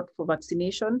support for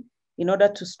vaccination in order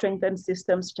to strengthen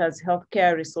systems such as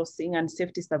healthcare resourcing and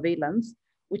safety surveillance,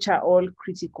 which are all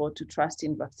critical to trust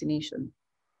in vaccination.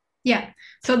 Yeah,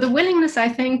 so the willingness, I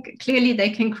think, clearly they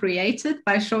can create it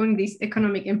by showing these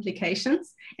economic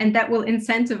implications, and that will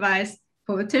incentivize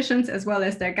politicians as well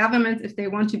as their governments. If they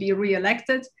want to be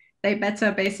re-elected, they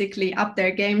better basically up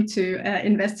their game to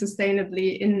invest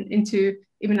sustainably into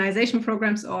immunization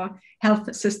programs or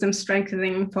health system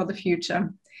strengthening for the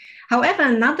future. However,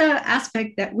 another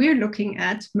aspect that we're looking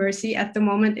at, Mercy, at the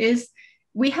moment is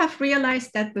we have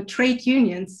realized that the trade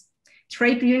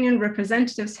union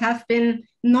representatives have been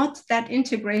not that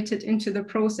integrated into the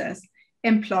process.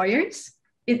 Employers,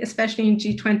 especially in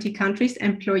G20 countries,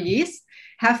 employees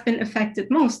have been affected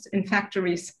most in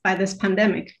factories by this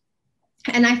pandemic.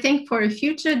 And I think for a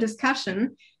future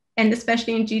discussion, and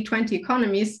especially in G20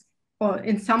 economies, or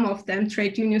in some of them,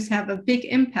 trade unions have a big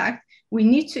impact. We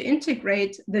need to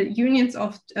integrate the unions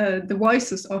of the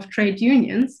voices of trade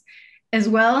unions as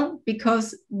well,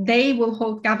 because they will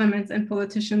hold governments and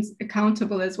politicians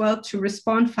accountable as well to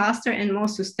respond faster and more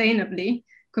sustainably,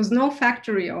 because no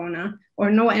factory owner or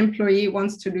no employee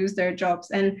wants to lose their jobs.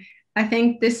 And I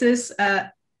think this is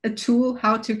a tool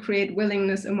how to create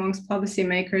willingness amongst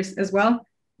policymakers as well,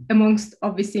 amongst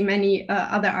obviously many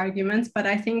other arguments. But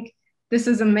I think this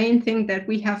is a main thing that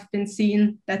we have been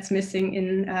seeing that's missing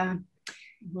in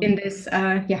this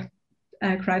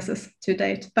crisis to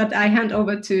date. But I hand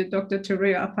over to Dr.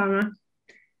 Turia Apama.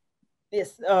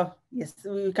 Yes, yes,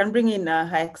 we can bring in Her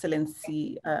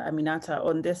Excellency Aminata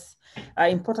on this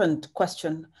important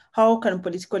question. How can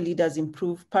political leaders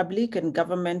improve public and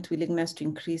government willingness to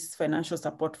increase financial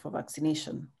support for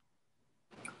vaccination?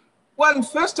 Well,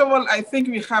 first of all, I think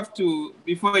we have to,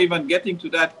 before even getting to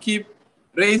that, keep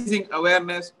raising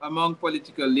awareness among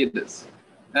political leaders.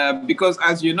 Because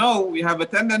as you know, we have a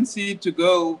tendency to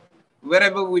go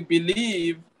wherever we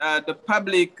believe the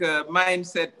public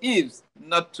mindset is,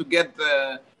 not to get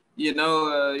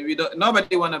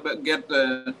nobody want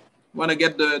to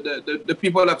get the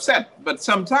people upset. But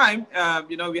sometimes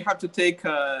we have to take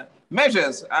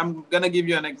measures. I'm gonna give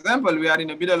you an example. We are in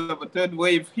the middle of a third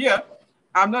wave here.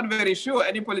 I'm not very sure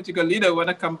any political leader want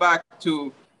to come back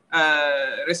to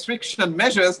restriction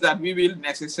measures that we will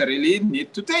necessarily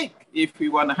need to take if we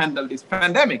want to handle this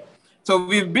pandemic. So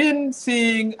we've been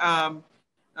seeing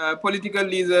political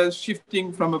leaders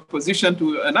shifting from a position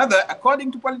to another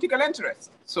according to political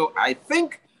interest. So I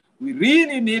think we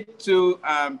really need to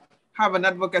have an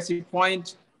advocacy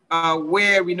point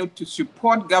where we need to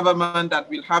support government that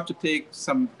will have to take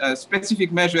some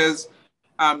specific measures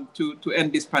to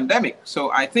end this pandemic.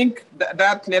 So I think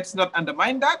that let's not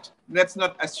undermine that. Let's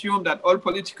not assume that all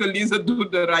political leaders do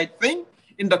the right thing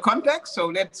in the context. So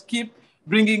let's keep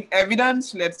bringing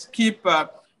evidence. Let's keep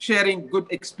sharing good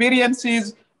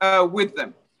experiences with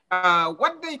them.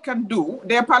 What they can do,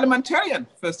 they're parliamentarian,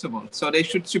 first of all. So they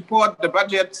should support the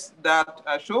budgets that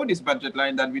show this budget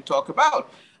line that we talk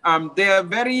about. They are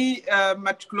very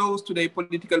much close to the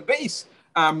political base.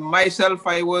 Myself,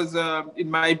 I was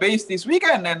in my base this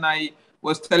weekend, and I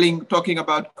was talking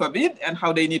about COVID and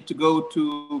how they need to go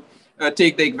to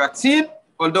take the vaccine,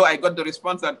 although I got the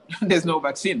response that there's no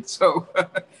vaccine. So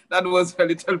that was a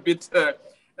little bit,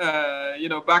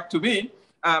 back to me.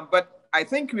 But I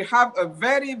think we have a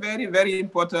very, very, very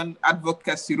important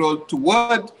advocacy role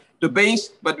toward the base,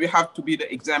 but we have to be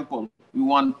the example we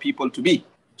want people to be,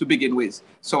 to begin with.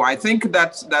 So I think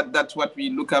that's what we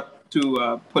look up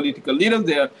to political leaders.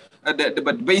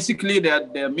 But basically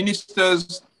they're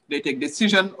ministers. They take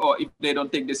decision, or if they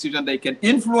don't take decision, they can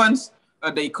influence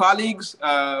their colleagues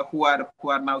who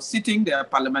are now sitting. They are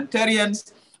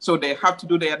parliamentarians, so they have to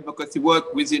do their advocacy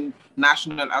work within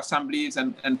national assemblies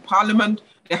and parliament.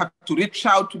 They have to reach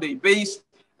out to their base,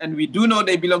 and we do know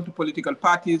they belong to political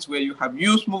parties where you have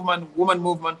youth movement, women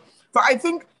movement. So I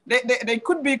think they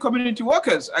could be community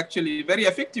workers, actually, very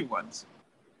effective ones.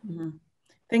 Mm-hmm.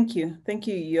 Thank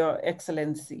you, Your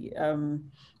Excellency,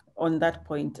 on that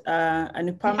point. And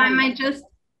if I might just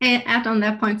add on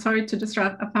that point, sorry to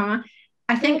disrupt, Apama.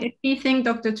 I think a key thing,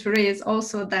 Dr. Toure, is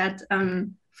also that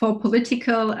for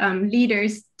political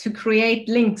leaders to create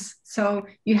links. So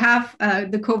you have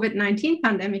the COVID-19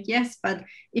 pandemic, yes, but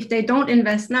if they don't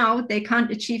invest now, they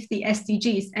can't achieve the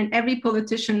SDGs. And every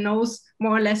politician knows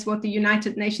more or less what the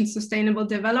United Nations Sustainable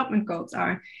Development Goals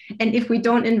are. And if we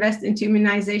don't invest into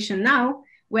immunization now,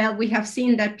 well, we have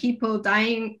seen that people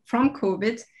dying from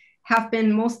COVID have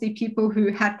been mostly people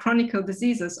who had chronic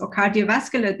diseases or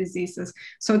cardiovascular diseases.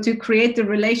 So to create the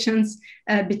relations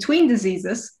between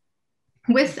diseases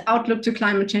with outlook to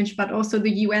climate change, but also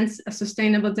the UN's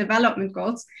Sustainable Development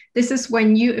Goals, this is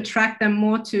when you attract them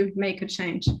more to make a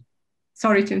change.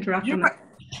 Sorry to interrupt.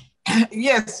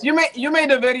 Yes, you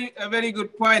made a very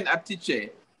good point,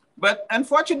 Atiche. But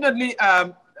unfortunately,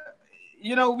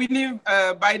 we live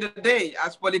by the day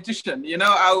as politicians.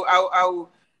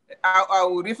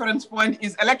 Our reference point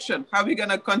is election. How are we going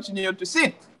to continue to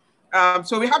sit?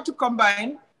 So we have to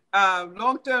combine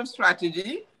long-term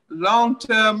strategy,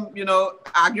 long-term,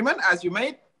 argument, as you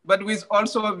made, but with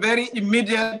also a very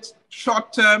immediate,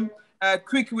 short-term,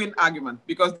 quick win argument,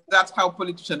 because that's how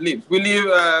politicians live. We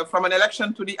live from an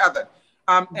election to the other.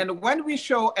 And when we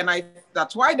show,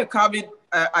 that's why the COVID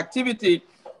activity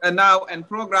now and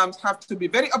programs have to be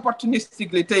very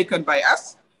opportunistically taken by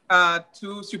us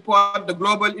to support the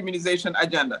global immunization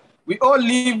agenda. We all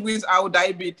live with our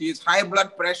diabetes, high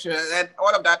blood pressure, and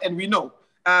all of that, and we know.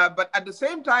 But at the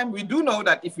same time, we do know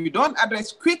that if we don't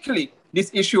address quickly this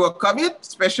issue of COVID,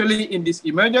 especially in this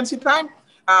emergency time,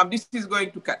 this is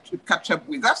going to catch up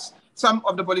with us. Some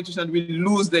of the politicians will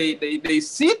lose their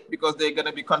seat because they're going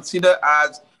to be considered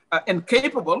as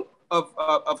incapable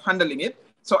of handling it.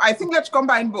 So I think let's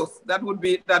combine both. That would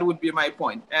be my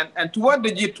point. And toward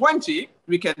the G20,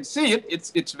 we can see it.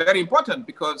 It's very important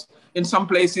because in some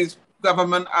places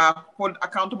government are held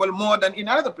accountable more than in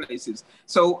other places.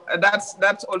 So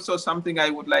that's also something I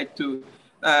would like to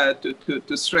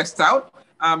stress out.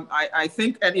 I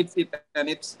think, and it's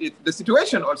the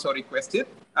situation also requested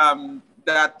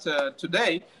that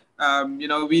today,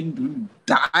 we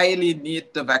direly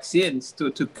need the vaccines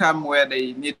to come where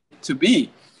they need to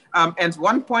be. And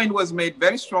one point was made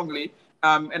very strongly,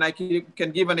 and I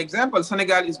can give an example.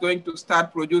 Senegal is going to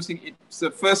start producing its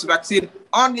first vaccine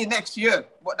only next year.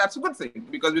 But that's a good thing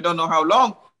because we don't know how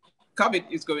long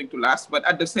COVID is going to last. But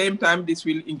at the same time, this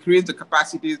will increase the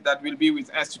capacities that will be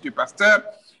with Institut Pasteur,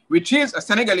 which is a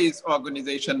Senegalese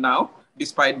organization now,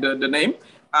 despite the name.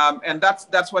 And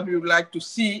that's what we would like to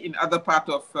see in other parts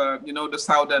of the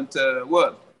southern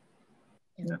world.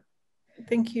 Yeah.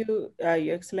 Thank you,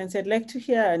 Your Excellency. I'd like to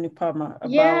hear Anupama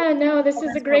about... Yeah, no, this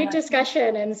is a great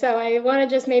discussion. And so I want to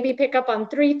just maybe pick up on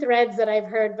three threads that I've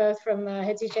heard both from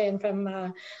Hatice and from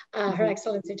Her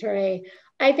Excellency Touré.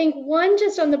 I think one,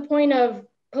 just on the point of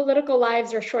political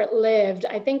lives are short-lived,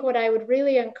 I think what I would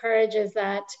really encourage is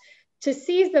that to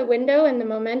seize the window and the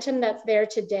momentum that's there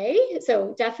today.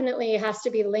 So definitely it has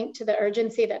to be linked to the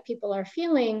urgency that people are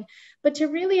feeling, but to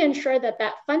really ensure that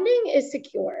that funding is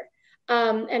secure.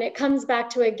 And it comes back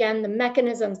to, again, the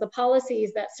mechanisms, the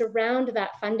policies that surround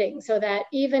that funding so that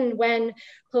even when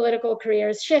political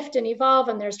careers shift and evolve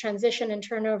and there's transition and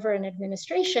turnover in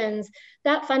administrations,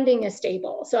 that funding is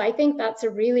stable. So I think that's a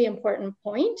really important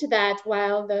point, that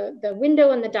while the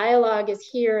window and the dialogue is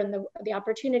here and the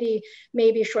opportunity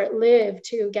may be short-lived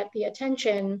to get the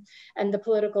attention and the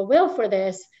political will for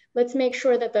this, let's make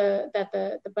sure that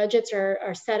the budgets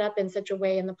are set up in such a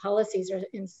way and the policies are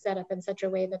set up in such a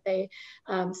way that they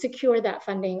secure that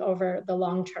funding over the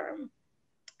long term.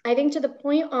 I think to the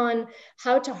point on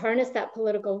how to harness that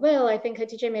political will, I think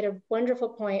Hatice made a wonderful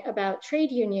point about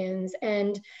trade unions.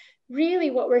 And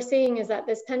really what we're seeing is that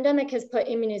this pandemic has put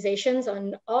immunizations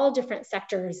on all different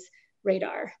sectors'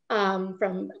 radar,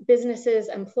 from businesses,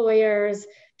 employers,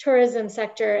 tourism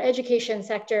sector, education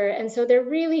sector. And so there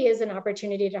really is an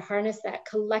opportunity to harness that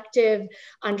collective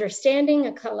understanding,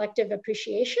 a collective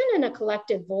appreciation, and a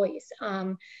collective voice.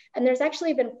 And there's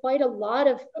actually been quite a lot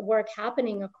of work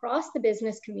happening across the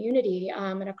business community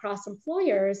and across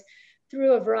employers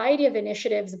through a variety of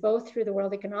initiatives, both through the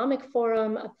World Economic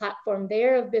Forum, a platform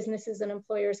there of businesses and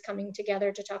employers coming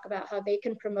together to talk about how they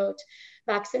can promote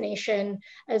vaccination,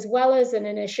 as well as an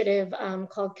initiative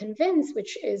called Convince,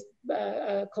 which is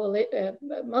a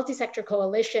multi-sector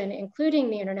coalition, including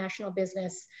the International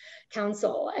Business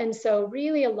Council. And so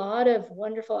really a lot of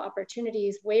wonderful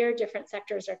opportunities where different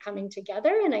sectors are coming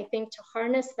together. And I think to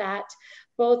harness that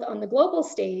both on the global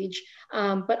stage,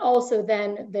 but also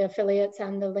then the affiliates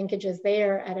and the linkages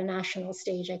there at a national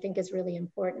stage, I think is really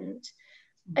important.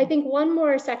 I think one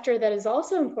more sector that is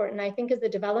also important, I think, is the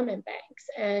development banks.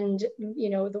 And,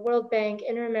 the World Bank,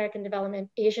 Inter-American Development,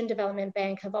 Asian Development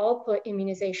Bank have all put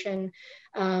immunization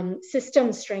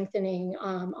system strengthening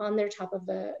on their top of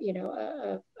the,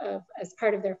 as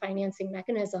part of their financing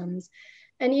mechanisms.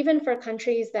 And even for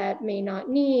countries that may not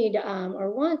need or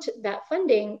want that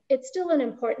funding, it's still an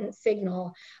important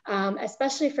signal,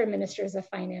 especially for ministers of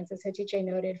finance, as Hatice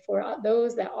noted, for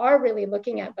those that are really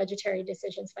looking at budgetary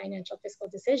decisions, financial fiscal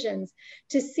decisions,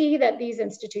 to see that these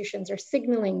institutions are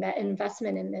signaling that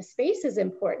investment in this space is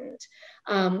important,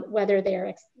 whether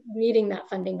they're needing that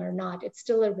funding or not. It's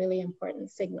still a really important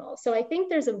signal. So I think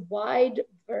there's a wide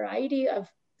variety of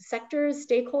sectors,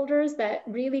 stakeholders that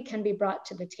really can be brought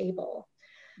to the table.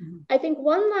 I think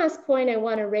one last point I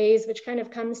want to raise, which kind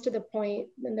of comes to the point,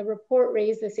 and the report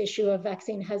raised this issue of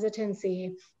vaccine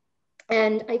hesitancy.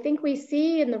 And I think we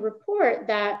see in the report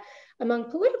that among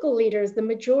political leaders, the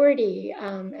majority,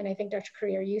 and I think Dr.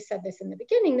 Korir, you said this in the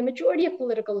beginning, the majority of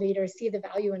political leaders see the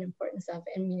value and importance of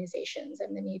immunizations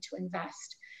and the need to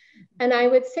invest. And I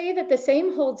would say that the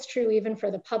same holds true even for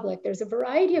the public. There's a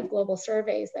variety of global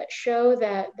surveys that show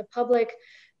that the public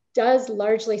does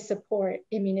largely support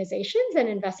immunizations and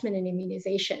investment in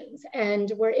immunizations. And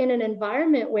we're in an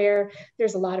environment where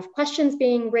there's a lot of questions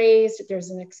being raised,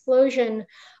 there's an explosion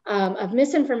of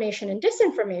misinformation and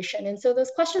disinformation. And so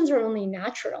those questions are only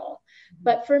natural.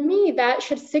 But for me, that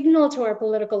should signal to our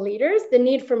political leaders the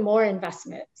need for more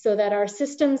investment so that our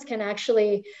systems can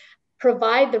actually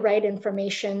provide the right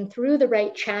information through the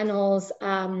right channels.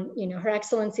 Her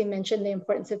Excellency mentioned the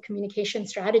importance of communication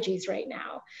strategies right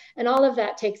now, and all of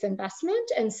that takes investment.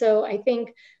 And so I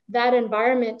think that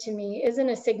environment to me isn't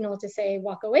a signal to say,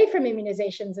 walk away from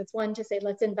immunizations. It's one to say,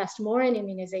 let's invest more in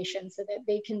immunizations so that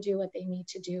they can do what they need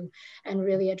to do and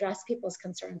really address people's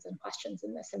concerns and questions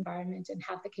in this environment and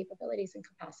have the capabilities and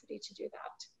capacity to do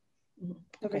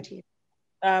that. Over to you.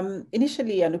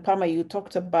 Initially, Anupama, you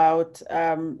talked about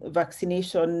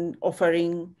vaccination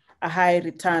offering a high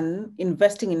return,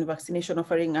 investing in vaccination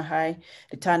offering a high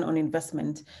return on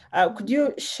investment. Could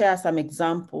you share some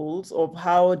examples of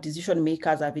how decision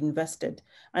makers have invested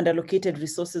and allocated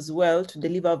resources well to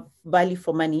deliver value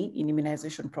for money in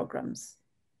immunization programs?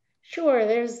 Sure,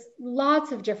 there's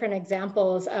lots of different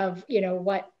examples of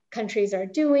what countries are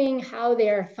doing, how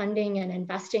they're funding and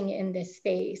investing in this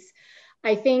space.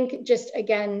 I think just,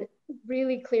 again,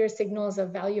 really clear signals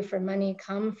of value for money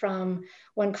come from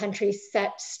when countries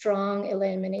set strong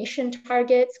elimination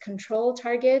targets, control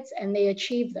targets, and they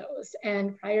achieve those.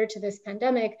 And prior to this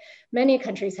pandemic, many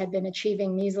countries had been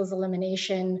achieving measles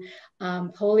elimination.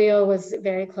 Polio was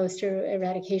very close to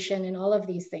eradication and all of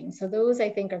these things. So those, I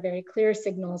think, are very clear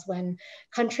signals when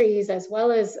countries as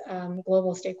well as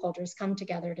global stakeholders come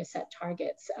together to set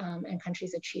targets and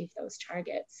countries achieve those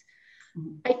targets.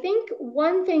 I think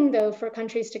one thing, though, for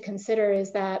countries to consider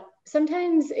is that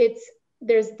sometimes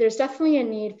there's definitely a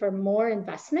need for more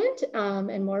investment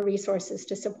and more resources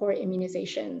to support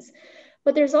immunizations.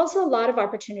 But there's also a lot of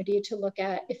opportunity to look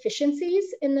at efficiencies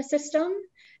in the system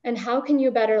and how can you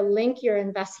better link your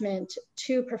investment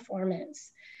to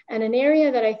performance. And an area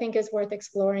that I think is worth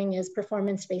exploring is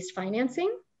performance-based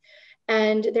financing.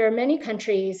 And there are many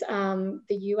countries, the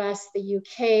US, the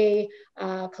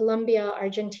UK, Colombia,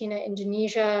 Argentina,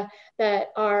 Indonesia, that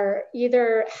are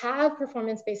either have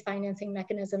performance-based financing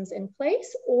mechanisms in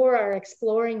place or are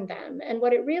exploring them. And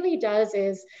what it really does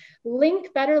is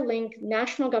better link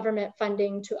national government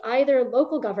funding to either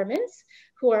local governments,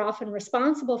 who are often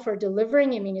responsible for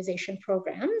delivering immunization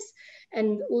programs,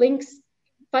 and links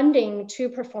funding to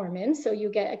performance. So you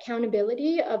get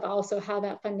accountability of also how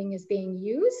that funding is being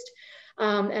used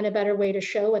and a better way to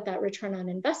show what that return on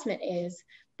investment is.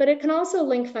 But it can also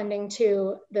link funding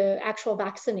to the actual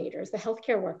vaccinators, the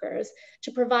healthcare workers,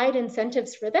 to provide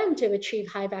incentives for them to achieve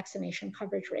high vaccination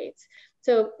coverage rates.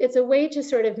 So it's a way to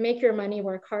sort of make your money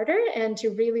work harder and to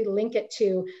really link it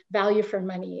to value for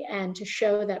money and to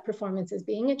show that performance is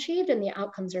being achieved and the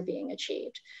outcomes are being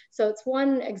achieved. So it's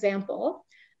one example.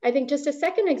 I think just a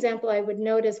second example I would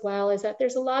note as well is that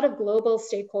there's a lot of global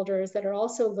stakeholders that are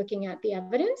also looking at the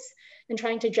evidence and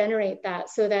trying to generate that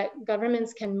so that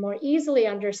governments can more easily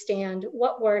understand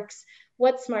what works,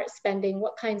 what smart spending,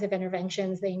 what kinds of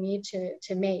interventions they need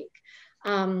to make.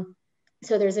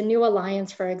 So there's a new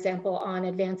alliance, for example, on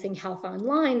advancing health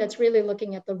online that's really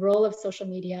looking at the role of social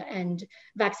media and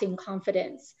vaccine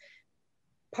confidence.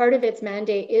 Part of its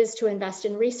mandate is to invest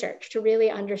in research, to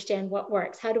really understand what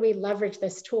works. How do we leverage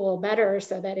this tool better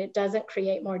so that it doesn't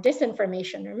create more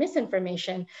disinformation or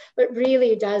misinformation, but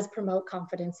really does promote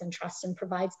confidence and trust and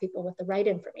provides people with the right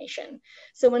information.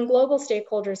 So when global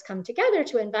stakeholders come together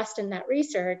to invest in that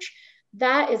research,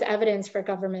 that is evidence for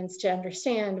governments to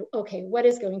understand, okay, what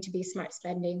is going to be smart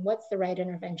spending? What's the right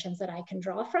interventions that I can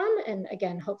draw from? And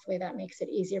again, hopefully that makes it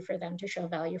easier for them to show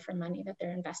value for money that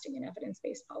they're investing in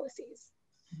evidence-based policies.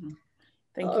 Mm-hmm.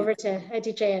 Thank you. Over to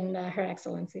Hatice and Her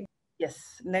Excellency. Yes,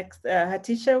 next,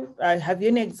 Hatice, have you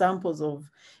any examples of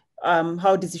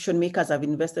how decision makers have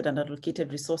invested and allocated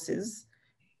resources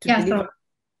to deliver? So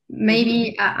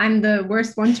maybe I'm the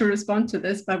worst one to respond to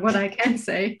this, but what I can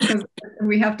say, because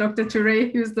we have Dr.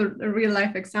 Touré, who's the real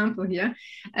life example here.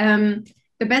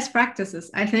 The best practices,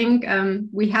 I think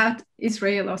we had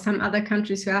Israel or some other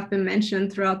countries who have been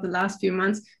mentioned throughout the last few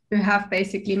months who have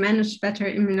basically managed better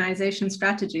immunization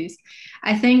strategies.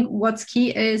 I think what's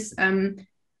key is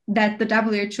that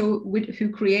the WHO, who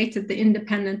created the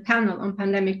independent panel on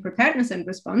pandemic preparedness and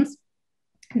response,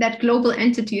 that global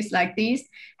entities like these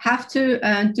have to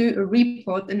do a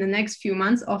report in the next few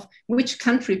months of which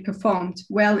country performed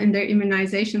well in their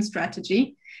immunization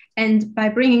strategy. And by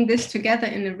bringing this together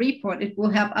in a report, it will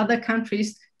help other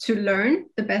countries to learn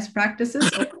the best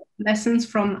practices or lessons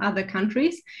from other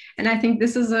countries. And I think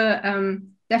this is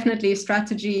definitely a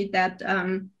strategy that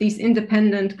these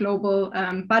independent global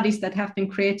bodies that have been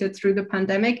created through the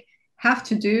pandemic have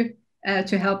to do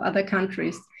to help other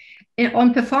countries.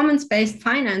 On performance-based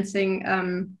financing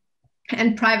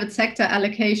and private sector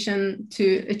allocation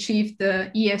to achieve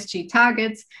the ESG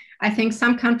targets, I think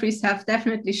some countries have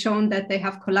definitely shown that they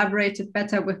have collaborated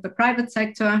better with the private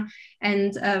sector,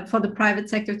 and for the private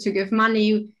sector to give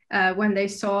money when they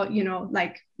saw,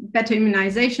 like better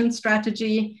immunization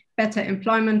strategy, better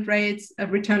employment rates, a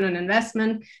return on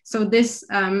investment. So this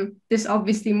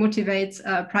obviously motivates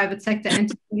private sector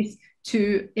entities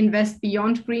to invest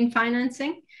beyond green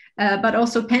financing. But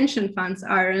also pension funds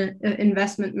are an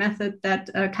investment method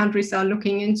that countries are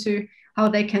looking into, how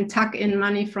they can tuck in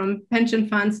money from pension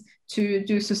funds to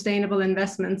do sustainable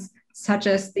investments such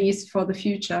as these for the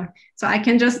future. So I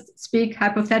can just speak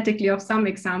hypothetically of some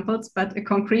examples, but a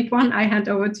concrete one, I hand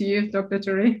over to you, Dr.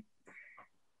 Touré.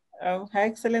 Her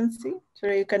Excellency,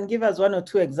 Touré, you can give us one or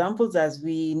two examples as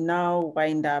we now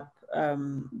wind up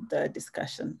the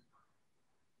discussion.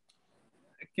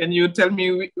 Can you tell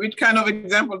me which kind of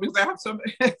example, because I have so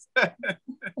many.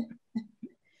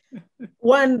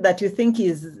 One that you think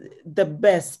is the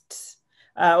best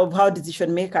of how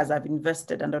decision makers have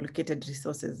invested and allocated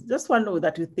resources. Just one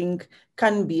that you think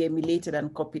can be emulated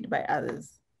and copied by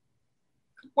others.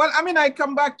 Well, I mean, I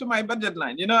come back to my budget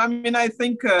line. I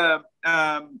think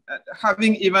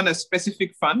having even a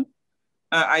specific fund,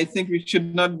 I think we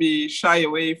should not be shy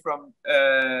away from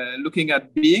looking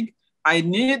at big. I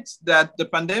need that the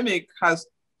pandemic has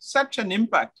such an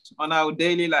impact on our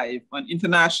daily life, on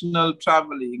international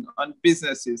traveling, on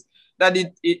businesses, that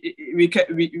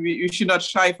we should not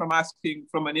shy from asking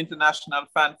from an international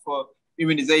fund for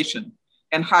immunization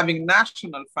and having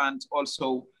national funds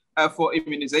also for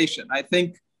immunization. I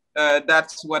think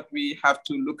that's what we have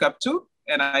to look up to,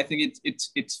 and I think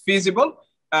it's feasible.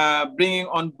 Bringing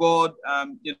on board,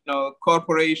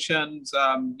 corporations,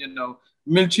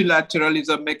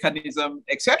 multilateralism mechanism,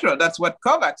 etc. That's what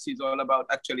COVAX is all about,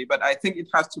 actually. But I think it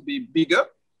has to be bigger,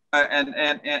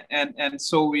 and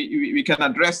so we can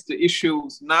address the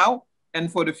issues now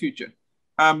and for the future.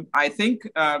 I think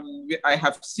I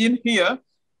have seen here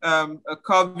a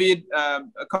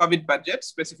COVID budget,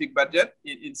 specific budget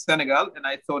in Senegal, and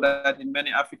I thought that in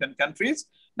many African countries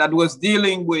that was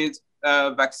dealing with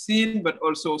vaccine, but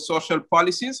also social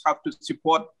policies, how to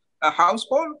support a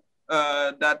household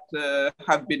that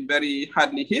have been very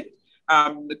hardly hit,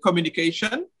 the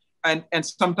communication, and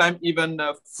sometimes even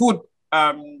food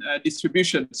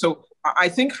distribution. So I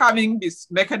think having this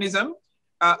mechanism,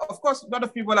 of course, a lot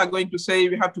of people are going to say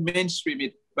we have to mainstream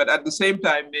it, but at the same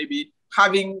time, maybe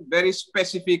having very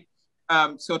specific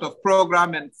sort of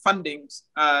program and fundings,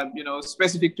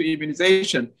 specific to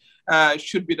immunization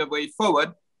should be the way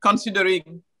forward,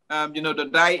 considering, the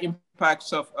dire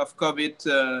impacts of COVID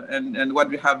and what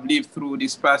we have lived through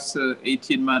this past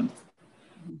 18 months.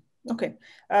 Okay.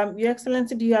 Your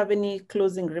Excellency, do you have any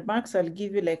closing remarks? I'll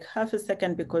give you like half a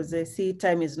second because I see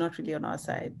time is not really on our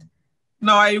side.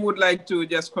 No, I would like to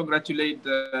just congratulate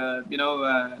the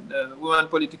women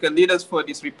political leaders for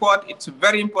this report. It's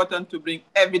very important to bring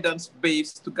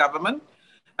evidence-based to government.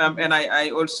 And I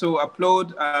also applaud,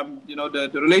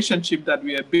 the relationship that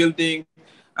we are building,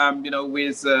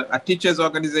 with a teachers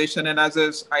organization and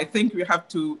others. I think we have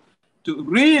to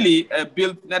really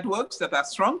build networks that are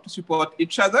strong to support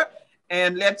each other.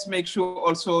 And let's make sure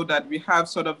also that we have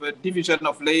sort of a division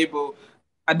of labor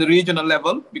at the regional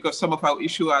level, because some of our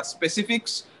issues are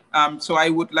specifics. So I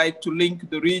would like to link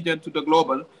the region to the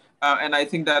global. And I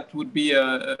think that would be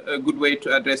a good way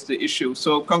to address the issue.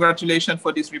 So congratulations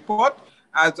for this report.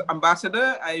 As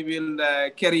ambassador, I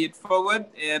will carry it forward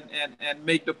and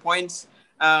make the points,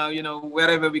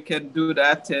 wherever we can do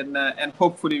that. And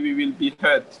hopefully we will be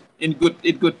heard in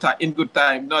good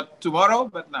time, not tomorrow,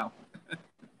 but now.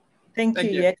 Thank you,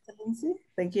 Your Excellency.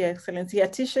 Thank you, Your Excellency.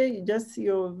 Atisha, just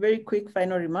your very quick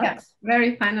final remarks. Yeah,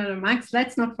 very final remarks.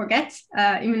 Let's not forget,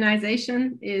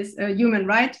 immunization is a human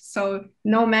right. So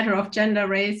no matter of gender,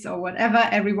 race, or whatever,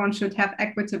 everyone should have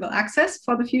equitable access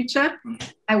for the future.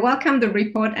 I welcome the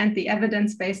report and the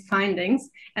evidence-based findings,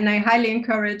 and I highly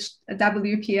encourage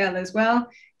WPL as well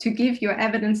to give your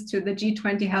evidence to the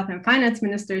G20 Health and Finance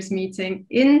Ministers meeting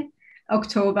in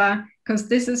October, because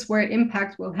this is where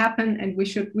impact will happen, and we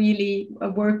should really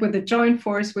work with a joint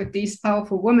force with these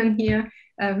powerful women here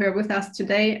who are with us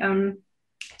today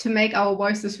to make our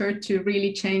voices heard to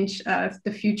really change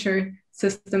the future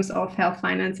systems of health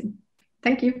financing.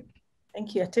 Thank you.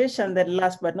 Thank you, Atish. And then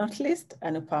last but not least,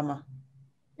 Anupama.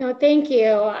 No, thank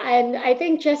you. And I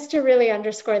think just to really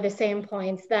underscore the same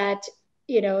points that,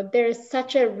 you know, there's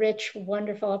such a rich,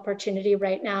 wonderful opportunity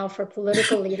right now for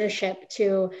political leadership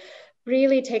to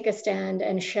really take a stand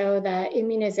and show that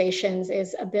immunizations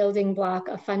is a building block,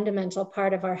 a fundamental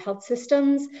part of our health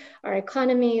systems, our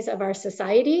economies, of our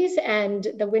societies. And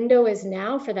the window is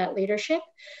now for that leadership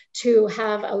to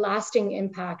have a lasting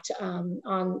impact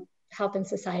on health and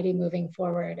society moving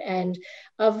forward. And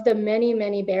of the many,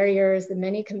 many barriers, the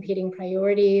many competing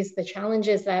priorities, the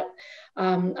challenges that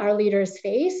our leaders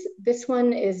face, this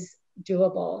one is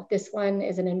doable. This one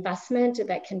is an investment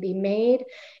that can be made.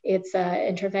 It's an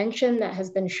intervention that has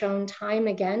been shown time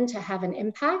again to have an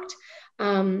impact.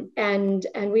 And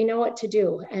we know what to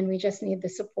do, and we just need the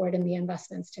support and the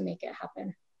investments to make it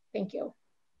happen. Thank you.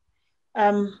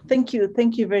 Thank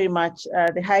you very much,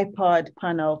 the high-powered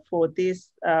panel, for this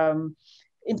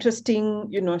interesting,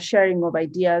 sharing of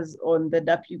ideas on the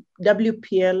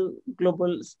WPL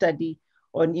Global Study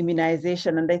on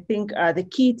immunization. And I think the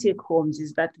key take-homes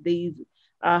is that there is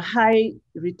a high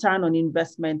return on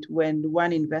investment when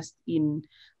one invests in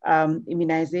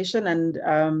immunization.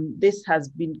 And this has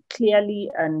been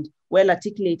clearly and well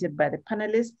articulated by the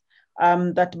panelists.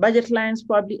 That budget lines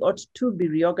probably ought to be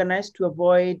reorganized to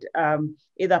avoid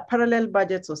either parallel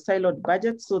budgets or siloed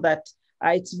budgets, so that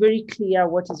it's very clear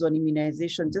what is on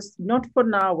immunization, just not for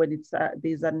now when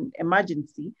there's an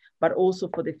emergency, but also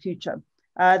for the future.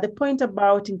 The point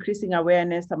about increasing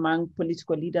awareness among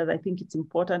political leaders, I think it's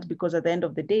important, because at the end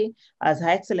of the day, as Her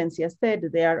Excellency has said,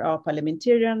 they are our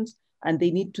parliamentarians and they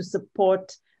need to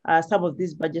support some of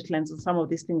these budget lines and some of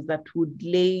these things that would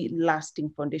lay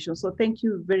lasting foundations. So thank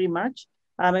you very much.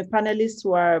 My panelists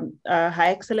were Her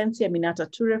Excellency Aminata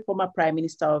Toure, former Prime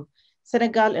Minister of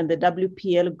Senegal and the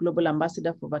WPL Global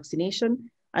Ambassador for Vaccination,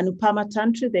 Anupama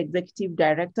Tantri, the Executive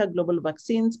Director, Global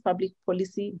Vaccines, Public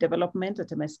Policy Development at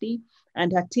MSD,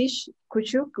 and Atish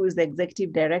Kuchuk, who is the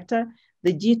Executive Director,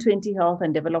 the G20 Health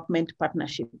and Development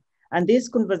Partnership. And this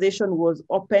conversation was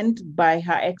opened by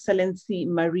Her Excellency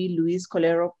Marie-Louise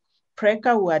Colero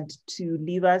Preca, who had to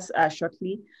leave us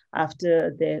shortly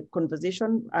after the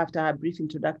conversation, after her brief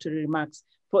introductory remarks.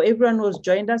 For everyone who has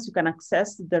joined us, you can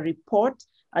access the report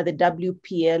at the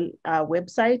WPL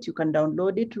website. You can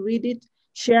download it, read it,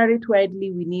 share it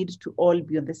widely. We need to all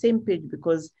be on the same page,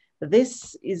 because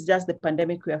this is just the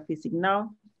pandemic we are facing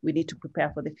now. We need to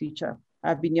prepare for the future.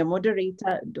 I've been your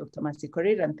moderator, Dr. Mercy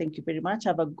Korir, and thank you very much.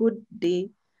 Have a good day,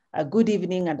 a good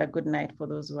evening, and a good night for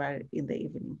those who are in the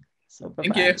evening. So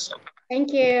bye-bye. Thank you.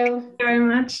 Thank you. Thank you very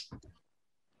much.